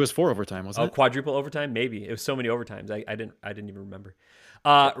 overtime. It was 4 overtime, wasn't it? Quadruple overtime, maybe. It was so many overtimes. I didn't even remember.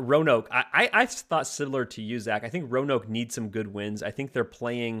 Roanoke. I thought similar to you, Zach. I think Roanoke needs some good wins. I think they're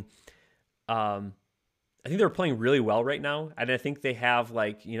playing. I think they're playing really well right now, and I think they have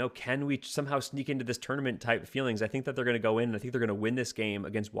can we somehow sneak into this tournament type feelings? I think that they're going to go in, and I think they're going to win this game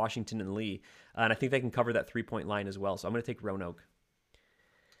against Washington and Lee, and I think they can cover that 3-point line as well. So I'm going to take Roanoke.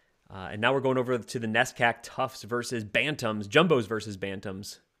 And now we're going over to the NESCAC Toughs versus Bantams, Jumbos versus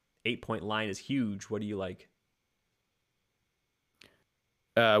Bantams. 8-point line is huge. What do you like?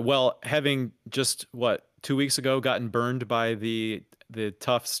 Well, having just 2 weeks ago gotten burned by the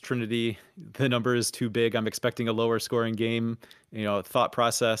Tufts Trinity, the number is too big. I'm expecting a lower scoring game. Thought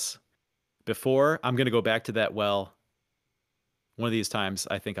process before. I'm going to go back to that. Well, one of these times,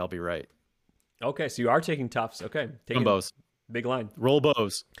 I think I'll be right. Okay, so you are taking Tufts. Okay, taking Jumbos. Big line. Roll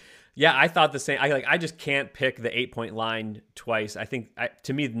bows. Yeah, I thought the same. I just can't pick the 8-point line twice. I think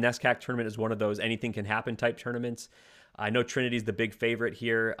to me the NESCAC tournament is one of those anything can happen type tournaments. I know Trinity's the big favorite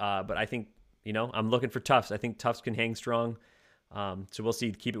here, but I think I'm looking for Tufts. I think Tufts can hang strong. So we'll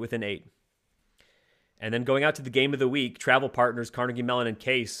see. Keep it within 8. And then going out to the game of the week, travel partners Carnegie Mellon and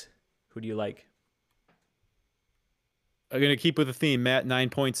Case. Who do you like? I'm going to keep with the theme, Matt. 9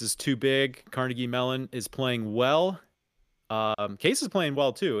 points is too big. Carnegie Mellon is playing well. Case is playing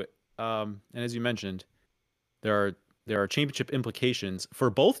well too. And as you mentioned, there are championship implications for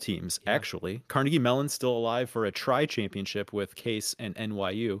both teams, actually. Carnegie Mellon's still alive for a tri-championship with Case and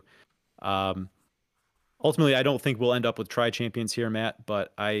NYU. Ultimately, I don't think we'll end up with tri-champions here, Matt,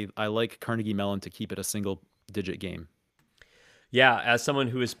 but I like Carnegie Mellon to keep it a single-digit game. Yeah, as someone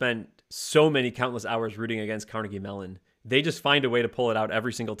who has spent so many countless hours rooting against Carnegie Mellon, they just find a way to pull it out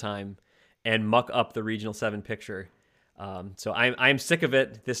every single time and muck up the Regional 7 picture. So I'm sick of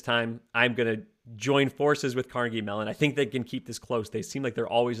it this time. I'm going to join forces with Carnegie Mellon. I think they can keep this close. They seem like they're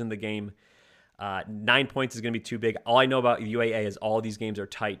always in the game. 9 points is going to be too big. All I know about UAA is all these games are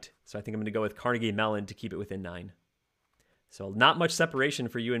tight. So I think I'm going to go with Carnegie Mellon to keep it within 9. So not much separation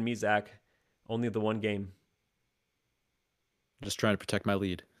for you and me, Zach. Only the one game. Just trying to protect my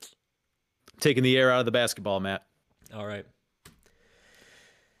lead. Taking the air out of the basketball, Matt. All right.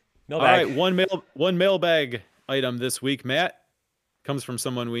 Mailbag. All right, one mailbag item this week, Matt, comes from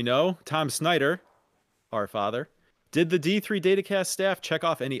someone we know, Tom Snyder, our father. Did the D3 Datacast staff check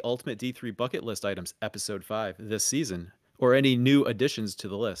off any Ultimate D3 bucket list items, episode 5, this season, or any new additions to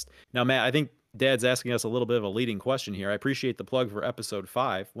the list? Now, Matt, I think Dad's asking us a little bit of a leading question here. I appreciate the plug for episode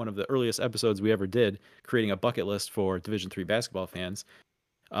 5, one of the earliest episodes we ever did, creating a bucket list for Division III basketball fans.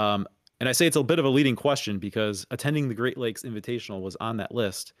 And I say it's a bit of a leading question because attending the Great Lakes Invitational was on that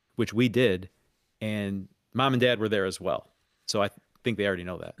list, which we did, and Mom and Dad were there as well. So I think they already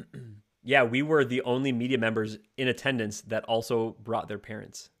know that. Yeah, we were the only media members in attendance that also brought their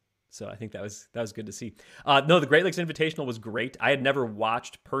parents. So I think that was good to see. No, the Great Lakes Invitational was great. I had never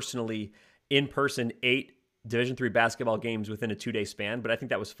watched personally in person 8 Division III basketball games within a 2-day span, but I think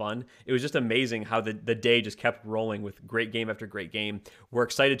that was fun. It was just amazing how the day just kept rolling with great game after great game. We're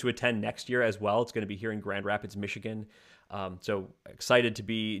excited to attend next year as well. It's going to be here in Grand Rapids, Michigan. So excited to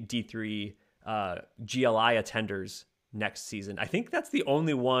be D3 GLI attenders next season. I think that's the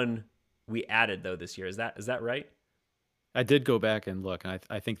only one we added though this year. Is that right? I did go back and look, and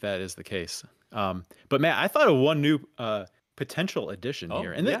I think that is the case. But Matt, I thought of one new potential addition Oh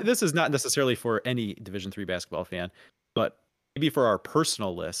here, and yeah. this is not necessarily for any Division three basketball fan, but maybe for our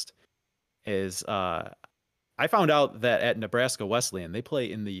personal list is I found out that at Nebraska Wesleyan they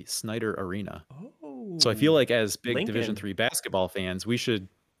play in the Snyder Arena. So I feel Oh, like as big Division Lincoln. three basketball fans, we should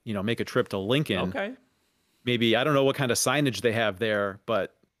make a trip to Lincoln. Okay. Maybe I don't know what kind of signage they have there,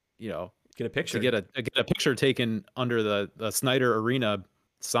 but you know Get a to picture. get a picture taken under the Snyder Arena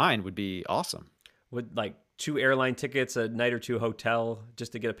sign would be awesome. With like 2 airline tickets, a night or two hotel,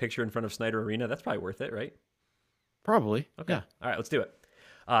 just to get a picture in front of Snyder Arena. That's probably worth it, right? Probably, Okay. yeah. All right, let's do it.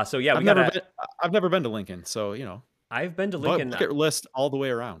 So yeah, we I've never gotta. been. I've never been to Lincoln, so I've been to Lincoln. bucket list all the way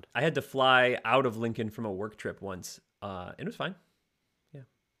around. I had to fly out of Lincoln from a work trip once, and it was fine. Yeah,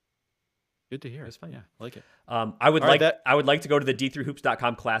 Good to it hear. was fine. Yeah, I like it. I would All right, I would like to go to the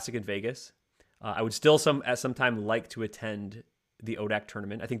D3Hoops.com Classic in Vegas. I would still at some time like to attend the ODAC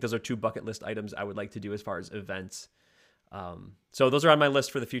tournament. I think those are 2 bucket list items I would like to do as far as events. So those are on my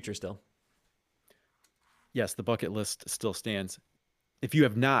list for the future still. yes, the bucket list still stands. If you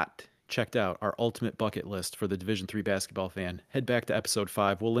have not checked out our ultimate bucket list for the Division three basketball fan, head back to episode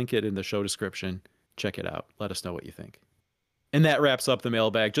 5. We'll link it in the show description. Check it out. Let us know what you think. And that wraps up the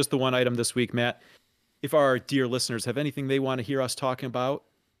mailbag. Just the one item this week, Matt. If our dear listeners have anything they want to hear us talking about,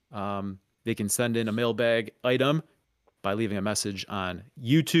 they can send in a mailbag item by leaving a message on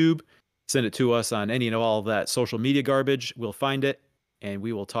YouTube. Send it to us on any and all of that social media garbage. We'll find it and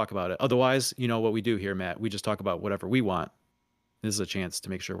we will talk about it. Otherwise, you know what we do here, Matt. We just talk about whatever we want. This is a chance to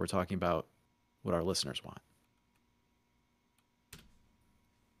make sure we're talking about what our listeners want.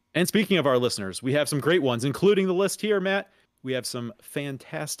 And speaking of our listeners, we have some great ones, including the list here, Matt. We have some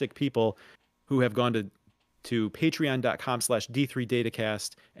fantastic people who have gone to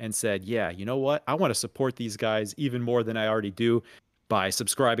patreon.com/D3Datacast and said, yeah, you know what? I want to support these guys even more than I already do by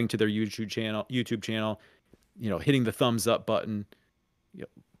subscribing to their YouTube channel, hitting the thumbs up button,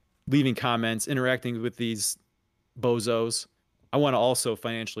 leaving comments, interacting with these bozos. I want to also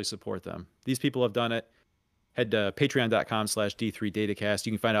financially support them. These people have done it. Head to patreon.com/D3Datacast.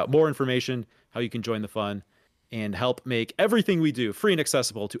 You can find out more information, how you can join the fun, and help make everything we do free and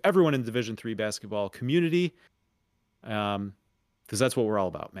accessible to everyone in the Division three basketball community. Because that's what we're all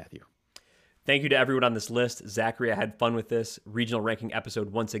about, Matthew. Thank you to everyone on this list. Zachary, I had fun with this regional ranking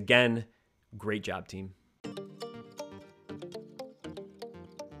episode once again. Great job, team.